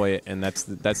I'll enjoy it, and that's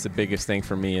the biggest thing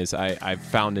for me is I've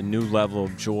found a new level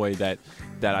of joy that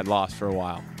I lost for a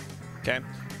while. Okay,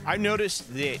 I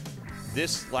noticed that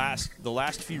the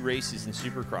last few races in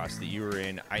Supercross that you were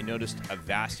in, I noticed a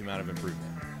vast amount of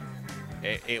improvement.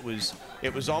 It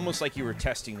was almost like you were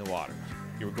testing the water.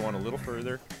 You were going a little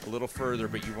further,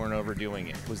 but you weren't overdoing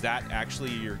it. Was that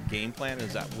actually your game plan?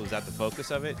 Was that the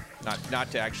focus of it? Not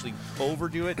to actually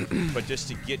overdo it, but just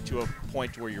to get to a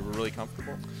point where you were really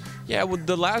comfortable? Yeah, well,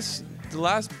 the last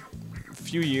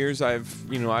few years I've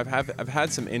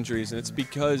had some injuries, and it's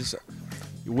because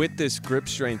with this grip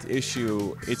strength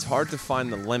issue, it's hard to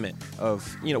find the limit of,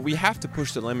 we have to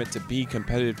push the limit to be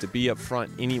competitive, to be up front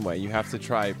anyway. You have to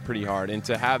try pretty hard. And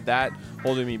to have that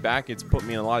holding me back, it's put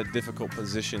me in a lot of difficult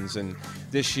positions. And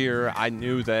this year, I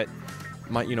knew that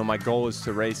my goal is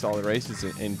to race all the races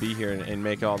and be here and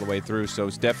make it all the way through. So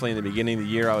it's definitely in the beginning of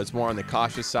the year, I was more on the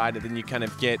cautious side. And then you kind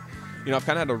of get, I've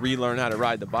kind of had to relearn how to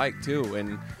ride the bike too,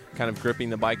 and kind of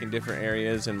gripping the bike in different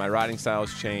areas, and my riding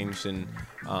style's changed, and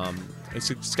it's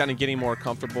just kind of getting more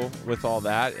comfortable with all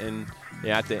that. And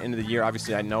yeah, at the end of the year,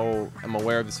 obviously I'm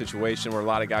aware of the situation where a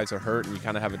lot of guys are hurt, and you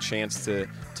kind of have a chance to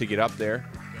get up there.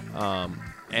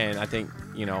 And I think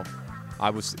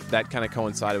that kind of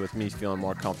coincided with me feeling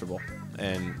more comfortable,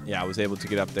 and yeah, I was able to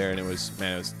get up there, and it was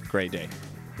a great day.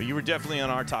 But you were definitely on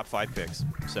our top 5 picks.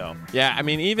 So yeah, I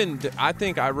mean, I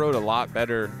think I rode a lot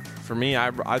better. For me,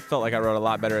 I felt like I rode a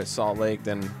lot better at Salt Lake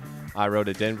than I rode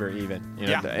at Denver even.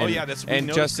 That's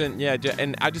and Justin,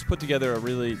 and I just put together a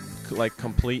really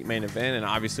complete main event, and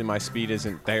obviously my speed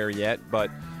isn't there yet,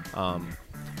 but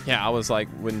I was like,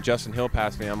 when Justin Hill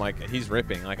passed me, I'm like, he's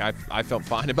ripping. Like I felt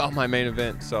fine about my main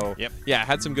event. So I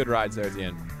had some good rides there at the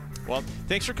end. Well,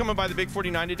 thanks for coming by the Big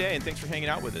 49 today, and thanks for hanging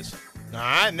out with us. All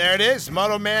right, and there it is,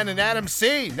 Moto Man and Adam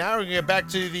C. Now we're going to get back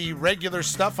to the regular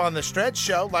stuff on the Stretch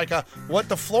Show, like What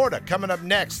the Florida, coming up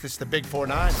next. This is the Big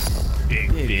 49.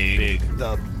 Big.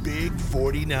 The Big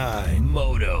 49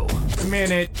 Moto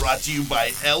Minute. Brought to you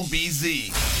by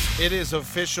LBZ. It is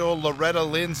official. Loretta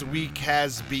Lynn's week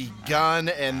has begun,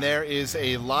 and there is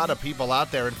a lot of people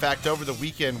out there. In fact, over the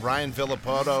weekend, Ryan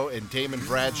Villapoto and Damon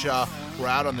Bradshaw were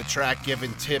out on the track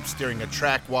giving tips during a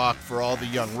track walk for all the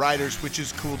young riders, which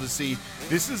is cool to see.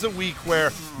 This is a week where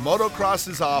motocross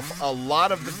is off. A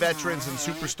lot of the veterans and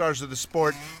superstars of the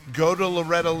sport go to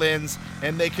Loretta Lynn's,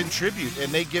 and they contribute,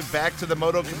 and they give back to the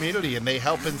moto community, and they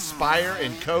help inspire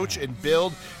and coach and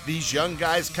build these young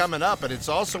guys coming up. And it's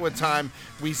also a time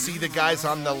we see the guys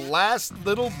on the last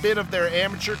little bit of their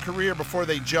amateur career before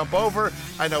they jump over.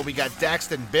 I know we got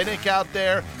Daxton Bennick out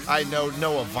there. I know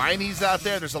Noah Viney's out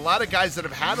there. There's a lot of guys that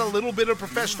have had a little bit of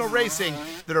professional racing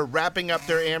that are wrapping up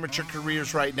their amateur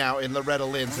careers right now in Loretta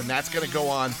Lynn's, and that's going to go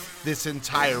on this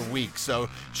entire week. So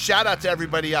shout out to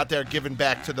everybody out there giving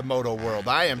back to the moto world.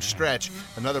 I am Stretch.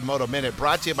 Another Moto Minute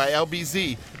brought to you by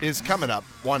LBZ is coming up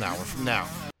 1 hour from now.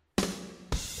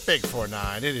 Big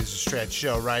 49, it is a Stretch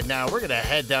show right now. We're going to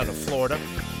head down to Florida.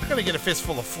 We're going to get a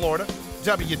fistful of Florida.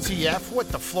 WTF,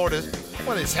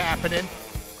 what is happening?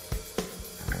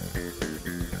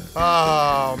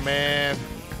 Oh, man.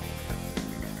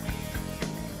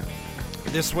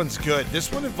 This one's good.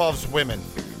 This one involves women.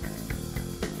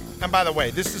 And by the way,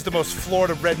 this is the most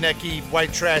Florida rednecky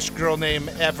white trash girl name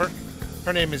ever.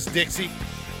 Her name is Dixie.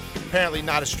 Apparently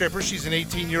not a stripper. She's an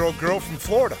 18-year-old girl from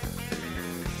Florida.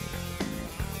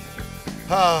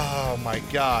 Oh, my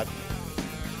God.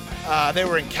 They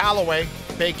were in Callaway,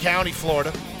 Bay County,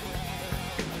 Florida.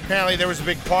 Apparently there was a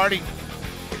big party.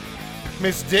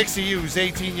 Miss Dixie, who's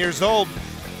 18 years old,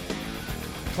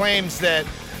 claims that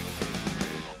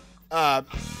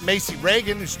Macy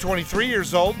Reagan, who's 23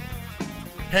 years old,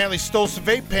 apparently stole some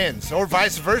vape pens, or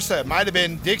vice versa. It might have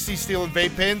been Dixie stealing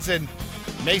vape pens and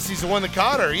Macy's the one that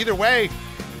caught her. Either way,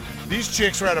 these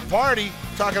chicks were at a party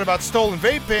talking about stolen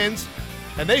vape pens,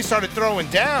 and they started throwing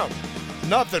down.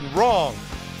 Nothing wrong,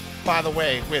 by the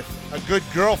way, with a good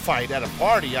girl fight at a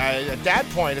party. At that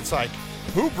point, it's like,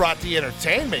 who brought the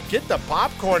entertainment? Get the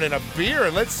popcorn and a beer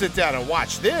and let's sit down and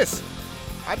watch this.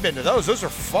 I've been to those. Those are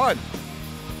fun.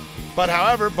 But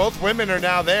however, both women are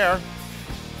now there.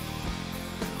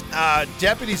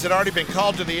 Deputies had already been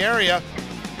called to the area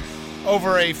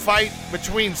over a fight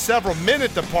between several men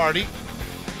at the party.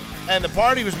 And the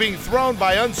party was being thrown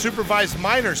by unsupervised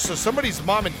minors. So somebody's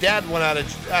mom and dad went out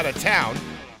of town.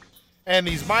 And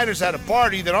these minors had a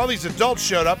party. Then all these adults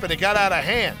showed up and it got out of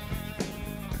hand.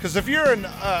 Because if you're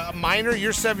a minor,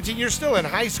 you're 17, you're still in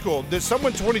high school.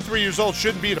 Someone 23 years old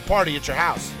shouldn't be at a party at your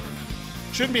house.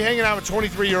 Shouldn't be hanging out with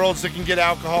 23-year-olds that can get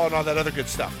alcohol and all that other good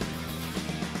stuff.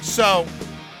 So,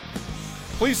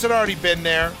 police had already been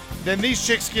there. Then these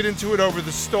chicks get into it over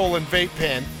the stolen vape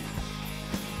pen.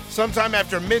 Sometime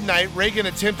after midnight, Reagan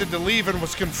attempted to leave and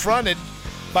was confronted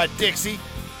by Dixie,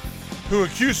 who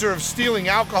accused her of stealing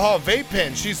alcohol vape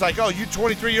pens. She's like, oh, you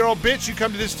 23-year-old bitch, you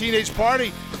come to this teenage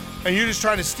party, and you're just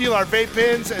trying to steal our vape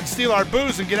pens and steal our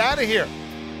booze and get out of here.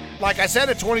 Like I said,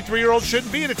 a 23-year-old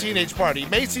shouldn't be at a teenage party.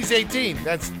 Macy's 18.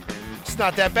 It's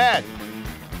not that bad.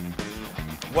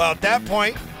 Well, at that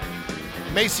point,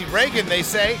 Macy Reagan, they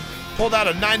say, pulled out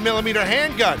a 9mm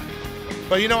handgun.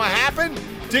 But you know what happened?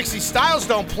 Dixie Styles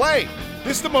don't play.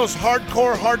 This is the most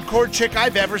hardcore chick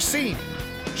I've ever seen.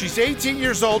 She's 18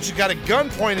 years old. She got a gun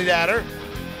pointed at her,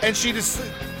 and she just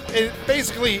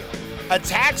basically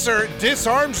attacks her,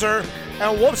 disarms her,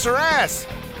 and whoops her ass.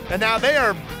 And now they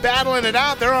are battling it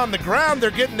out. They're on the ground. They're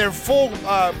getting their full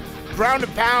ground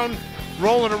and pound,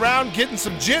 rolling around, getting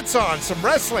some jits on, some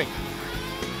wrestling.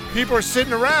 People are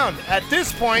sitting around. At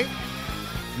this point,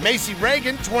 Macy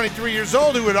Reagan, 23 years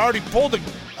old, who had already pulled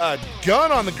a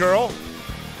gun on the girl,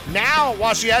 now,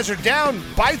 while she has her down,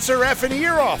 bites her effing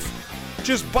ear off.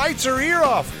 Just bites her ear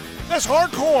off. That's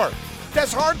hardcore.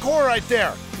 That's hardcore right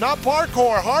there. Not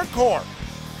parkour, hardcore.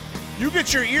 You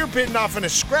get your ear bitten off in a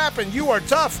scrap and you are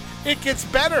tough. It gets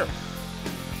better.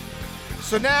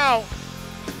 So now,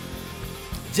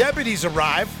 deputies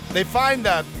arrive. They find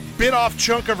the bit off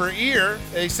chunk of her ear.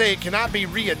 They say it cannot be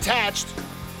reattached.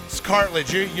 It's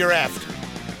cartilage. You're effed.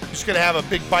 You're just going to have a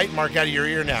big bite mark out of your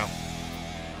ear now.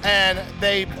 And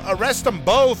they arrest them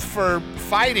both for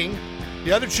fighting.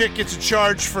 The other chick gets a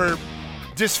charge for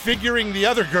disfiguring the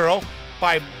other girl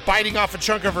by biting off a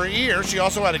chunk of her ear. She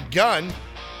also had a gun.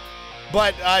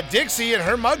 But Dixie, in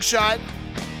her mugshot,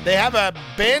 they have a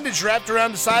bandage wrapped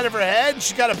around the side of her head, and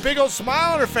she got a big old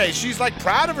smile on her face. She's, like,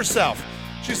 proud of herself.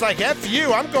 She's like, F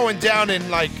you, I'm going down in,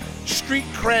 like, street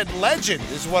cred legend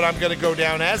is what I'm going to go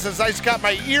down as I just got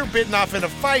my ear bitten off in a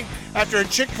fight after a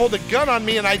chick pulled a gun on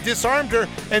me and I disarmed her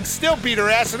and still beat her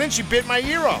ass, and then she bit my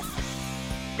ear off.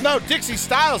 No, Dixie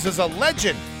Styles is a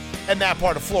legend in that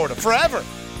part of Florida, forever.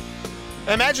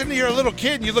 Imagine you're a little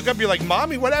kid and you look up and you're like,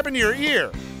 Mommy, what happened to your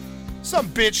ear? Some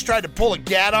bitch tried to pull a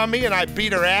gat on me and I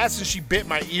beat her ass and she bit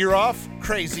my ear off.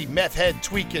 Crazy meth head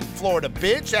tweaking Florida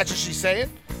bitch, that's what she's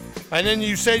saying. And then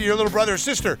you say to your little brother or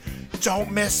sister,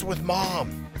 don't mess with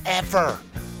Mom, ever,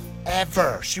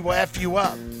 ever. She will F you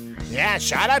up. Yeah,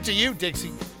 shout out to you,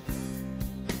 Dixie.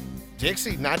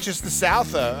 Dixie, not just the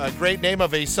South, a great name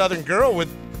of a Southern girl with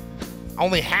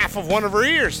only half of one of her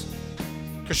ears,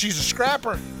 because she's a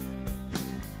scrapper.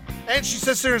 And she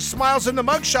sits there and smiles in the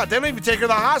mugshot. They don't even take her to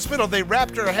the hospital. They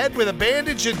wrapped her head with a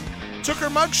bandage and took her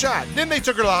mugshot. Then they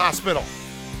took her to the hospital.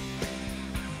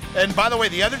 And by the way,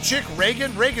 the other chick,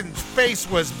 Reagan's face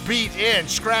was beat in,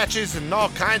 scratches and all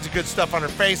kinds of good stuff on her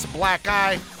face, a black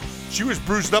eye. She was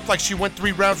bruised up like she went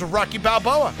 3 rounds with Rocky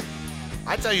Balboa.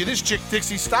 I tell you, this chick,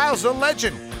 Dixie Styles, is a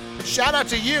legend. Shout out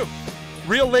to you.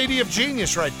 Real lady of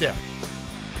genius right there.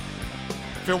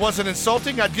 If it wasn't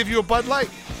insulting, I'd give you a Bud Light.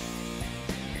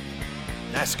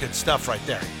 That's good stuff right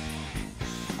there.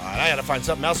 All right, I got to find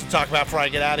something else to talk about before I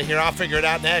get out of here. I'll figure it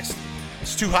out next.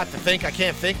 It's too hot to think. I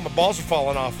can't think. My balls are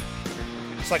falling off.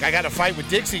 It's like I got a fight with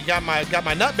Dixie. Got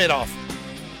my nut bit off.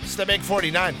 It's the Big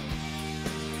 49.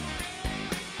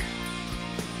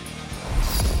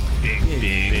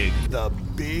 Big. The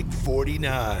Big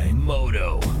 49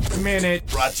 Moto Minute.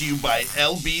 Brought to you by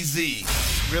LBZ.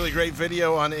 Really great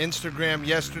video on Instagram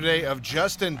yesterday of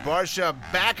Justin Garcia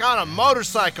back on a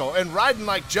motorcycle and riding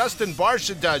like Justin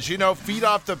Garcia does. You know, feet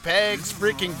off the pegs,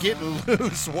 freaking getting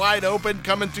loose, wide open,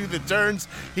 coming through the turns.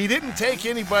 He didn't take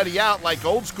anybody out like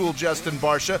old school Justin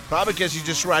Garcia, probably because he's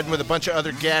just riding with a bunch of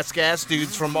other gas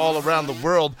dudes from all around the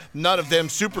world, none of them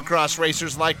supercross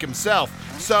racers like himself.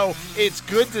 So it's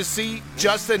good to see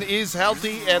Justin is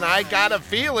healthy, and I got a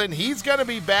feeling he's going to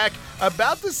be back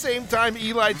about the same time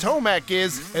Eli Tomac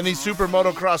is in these Super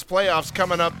Motocross playoffs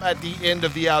coming up at the end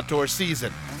of the outdoor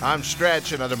season. I'm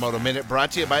Stretch. Another Moto Minute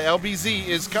brought to you by LBZ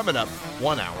is coming up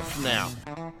 1 hour from now.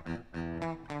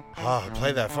 Oh,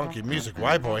 play that funky music,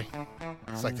 white boy.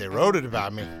 It's like they wrote it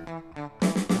about me. All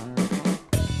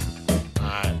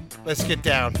right, let's get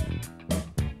down.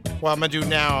 What I'm going to do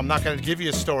now, I'm not going to give you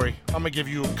a story. I'm going to give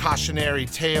you a cautionary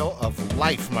tale of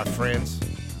life, my friends.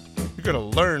 You're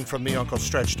going to learn from the Uncle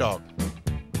Stretch Dog.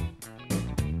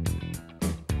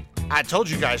 I told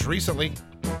you guys recently,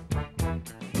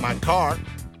 my car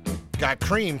got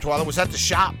creamed while it was at the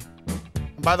shop.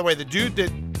 And by the way, the dude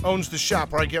that owns the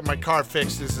shop where I get my car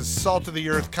fixed is a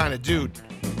salt-of-the-earth kind of dude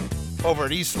over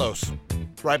at East Los,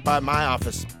 right by my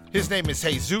office. His name is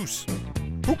Jesus.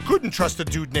 Who couldn't trust a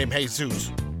dude named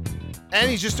Jesus? And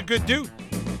he's just a good dude.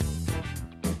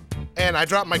 And I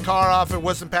dropped my car off. It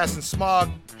wasn't passing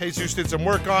smog. Jesus did some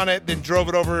work on it, then drove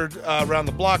it over around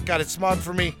the block, got it smogged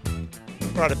for me,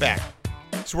 brought it back.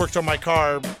 He's worked on my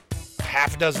car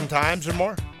half a dozen times or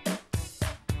more.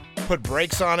 Put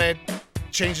brakes on it,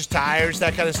 changes tires,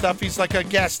 that kind of stuff. He's like a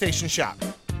gas station shop.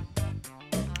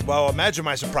 Well, imagine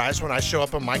my surprise when I show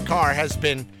up and my car has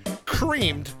been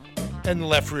creamed in the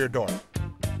left rear door.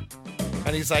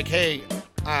 And he's like, hey,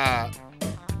 I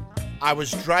was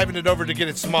driving it over to get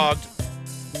it smogged.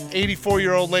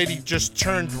 84-year-old lady just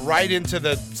turned right into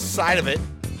the side of it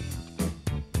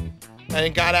and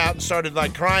then got out and started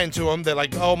like crying to him. They're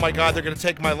like, oh my God, they're going to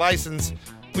take my license.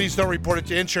 Please don't report it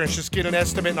to insurance. Just get an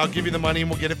estimate and I'll give you the money and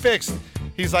we'll get it fixed.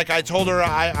 He's like, I told her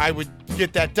I would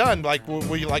get that done. Like,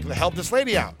 will you like help this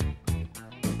lady out?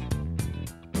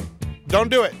 Don't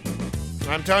do it.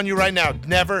 I'm telling you right now,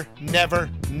 never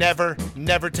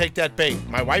take that bait.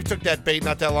 My wife took that bait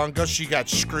not that long ago. She got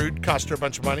screwed, cost her a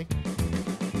bunch of money.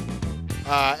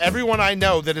 Everyone I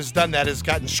know that has done that has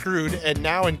gotten screwed, and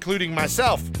now including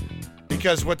myself.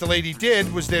 Because what the lady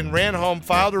did was then ran home,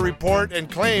 filed a report,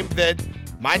 and claimed that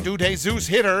my dude Jesus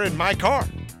hit her in my car.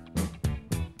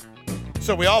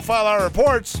 So we all file our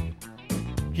reports.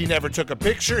 He never took a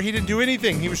picture. He didn't do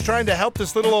anything. He was trying to help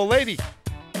this little old lady.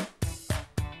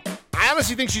 I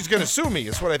honestly think she's going to sue me,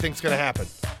 is what I think is going to happen.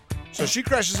 So she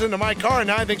crashes into my car, and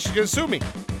now I think she's going to sue me.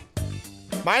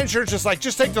 My insurance is like,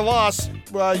 just take the loss.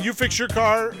 You fix your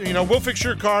car. You know, we'll fix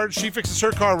your car. She fixes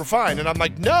her car. We're fine. And I'm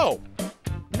like, no,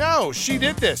 she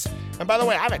did this. And by the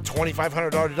way, I have a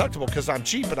 $2,500 deductible because I'm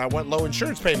cheap and I want low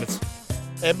insurance payments.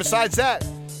 And besides that,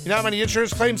 you know how many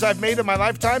insurance claims I've made in my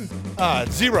lifetime?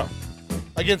 0.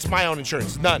 Against my own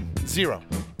insurance. None. 0.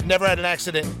 Never had an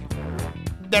accident.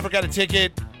 Never got a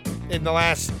ticket in the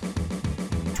last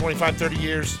 25, 30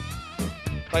 years.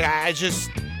 Like,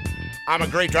 I'm a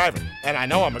great driver. And I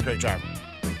know I'm a great driver.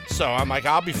 So I'm like,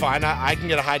 I'll be fine. I can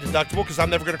get a high deductible because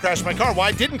I'm never going to crash my car. Well,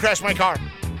 I didn't crash my car.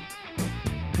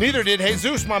 Neither did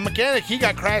Jesus, my mechanic. He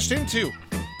got crashed into.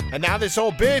 And now this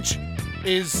old bitch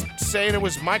is saying it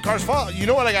was my car's fault. You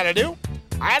know what I got to do?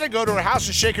 I had to go to her house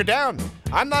and shake her down.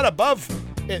 I'm not above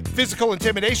physical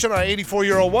intimidation on an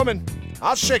 84-year-old woman.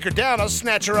 I'll shake her down. I'll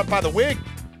snatch her up by the wig.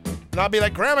 And I'll be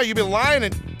like, Grandma, you've been lying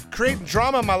and creating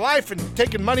drama in my life and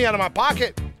taking money out of my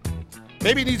pocket.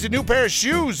 Maybe he needs a new pair of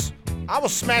shoes. I will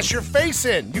smash your face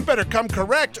in. You better come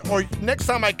correct, or next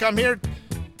time I come here,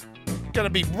 it's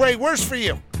gonna be way worse for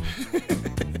you.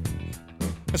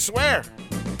 I swear.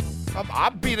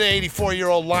 I'll beat an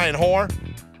 84-year-old lying whore.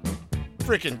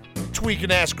 Freaking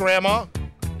tweaking ass grandma.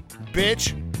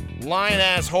 Bitch. Lying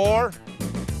ass whore.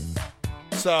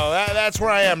 So that's where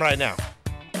I am right now.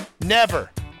 Never,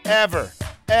 ever,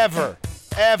 ever,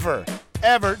 ever,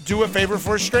 ever do a favor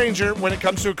for a stranger when it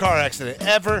comes to a car accident.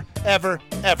 Ever, ever,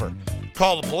 ever.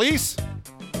 Call the police,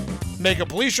 make a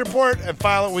police report, and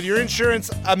file it with your insurance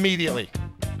immediately.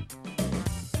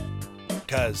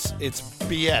 Because it's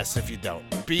BS if you don't.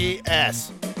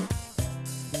 BS.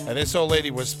 And this old lady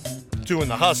was doing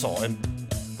the hustle. And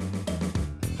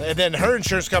then her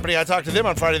insurance company, I talked to them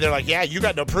on Friday. They're like, yeah, you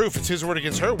got no proof. It's his word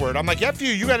against her word. I'm like, F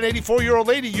you. You got an 84-year-old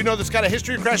lady you know that's got a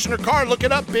history of crashing her car. Look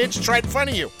it up, bitch. It's right in front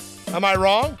of you. Am I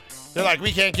wrong? They're like,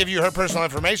 we can't give you her personal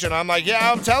information. I'm like,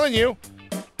 yeah, I'm telling you.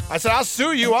 I said, I'll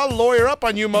sue you. I'll lawyer up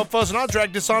on you mofos, and I'll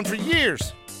drag this on for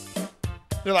years.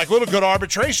 They're like, we'll go to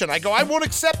arbitration. I go, I won't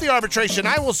accept the arbitration.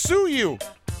 I will sue you.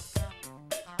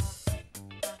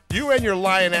 You and your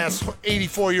lying-ass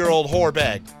 84-year-old whore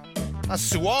bag. I'll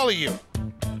sue all of you.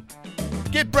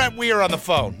 Get Brett Weir on the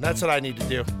phone. That's what I need to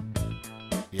do.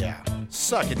 Yeah.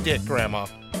 Suck a dick, Grandma.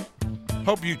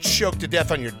 Hope you choke to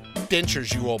death on your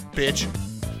dentures, you old bitch.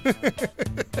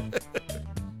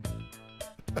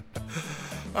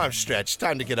 I'm stretched.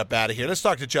 Time to get up out of here. Let's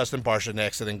talk to Justin Garcia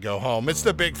next and then go home. It's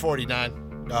the Big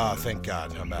 49. Oh, thank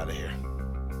God I'm out of here.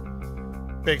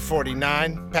 Big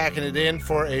 49, packing it in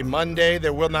for a Monday.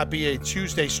 There will not be a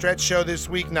Tuesday stretch show this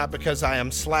week, not because I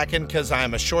am slacking, because I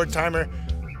am a short timer,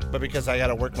 but because I got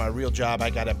to work my real job. I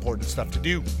got important stuff to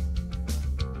do.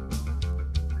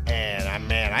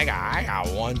 And I got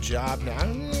one job now.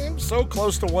 I'm so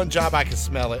close to one job, I can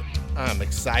smell it. I'm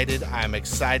excited. I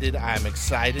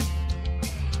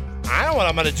don't know what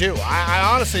I'm going to do.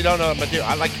 I honestly don't know what I'm going to do.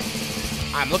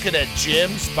 I'm looking at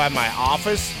gyms by my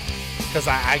office because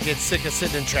I get sick of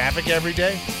sitting in traffic every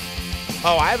day.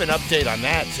 Oh, I have an update on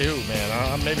that too,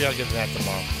 man. Maybe I'll get to that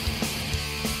tomorrow.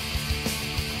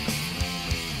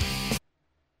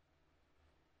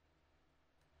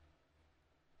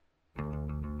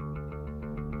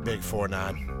 Big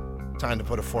 4-9. Time to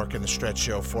put a fork in the stretch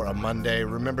show for a Monday.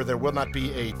 Remember, there will not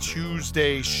be a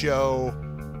Tuesday show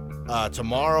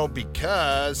tomorrow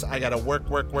because I got to work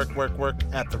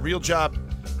at the real job,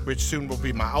 which soon will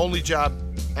be my only job.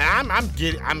 And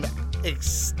I'm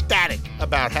ecstatic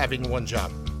about having one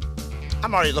job.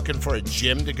 I'm already looking for a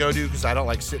gym to go to because I don't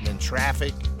like sitting in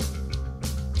traffic.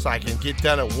 So I can get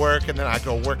done at work and then I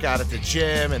go work out at the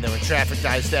gym, and then when traffic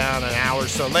dies down an hour or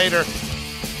so later,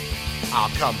 I'll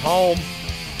come home.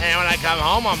 And when I come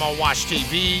home, I'm gonna watch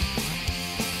TV,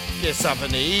 get something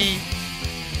to eat,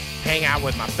 hang out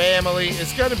with my family.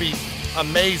 It's gonna be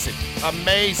amazing,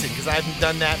 because I haven't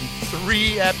done that in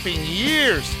 3 effing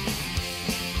years.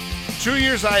 2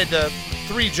 years I had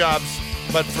 3 jobs,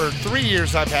 but for 3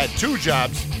 years I've had 2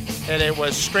 jobs, and it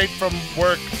was straight from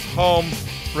work, home,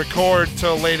 record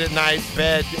till late at night,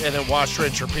 bed, and then wash,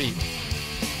 rinse, repeat.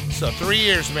 So 3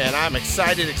 years, man. I'm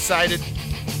excited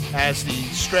as the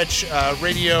stretch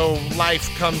radio life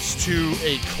comes to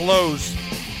a close,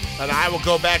 and I will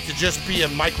go back to just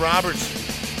being Mike Roberts.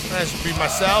 I just be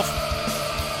myself.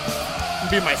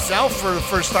 Be myself for the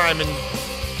first time in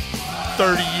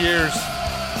 30 years.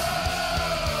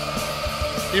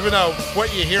 Even though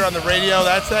what you hear on the radio,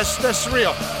 that's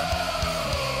real.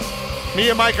 Me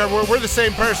and Mike we're the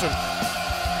same person,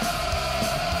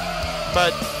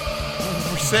 but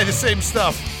we say the same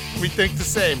stuff. We think the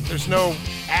same. There's no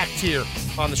act here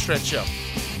on the Stretch Show.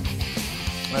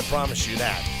 I promise you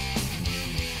that.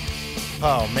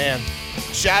 Oh, man.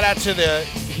 Shout out to the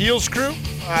Heels crew.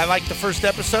 I liked the first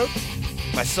episode.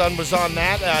 My son was on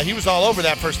that. He was all over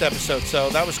that first episode, so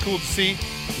that was cool to see.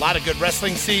 A lot of good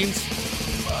wrestling scenes.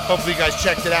 Hopefully you guys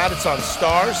checked it out. It's on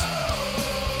Stars.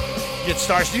 You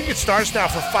can get Stars now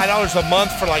for $5 a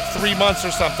month for like 3 months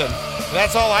or something. And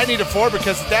that's all I need it for,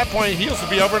 because at that point, Heels will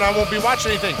be over and I won't be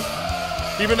watching anything.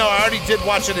 Even though I already did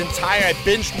watch I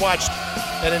binge-watched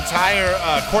an entire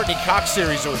Courtney Cox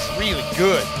series. It was really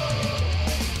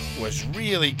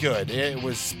good. It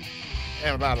was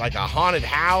about like a haunted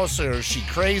house, or is she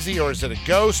crazy, or is it a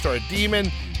ghost or a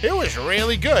demon? It was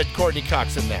really good, Courtney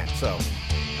Cox in that. So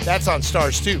that's on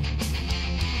Stars too.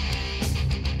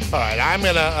 All right, I'm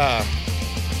going to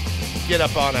get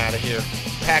up on out of here.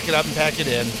 Pack it up and pack it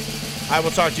in. I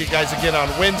will talk to you guys again on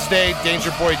Wednesday.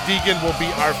 Danger Boy Deegan will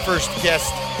be our first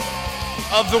guest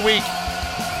of the week.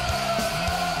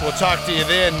 We'll talk to you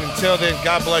then. Until then,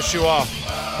 God bless you all.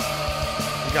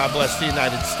 And God bless the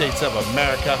United States of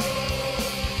America.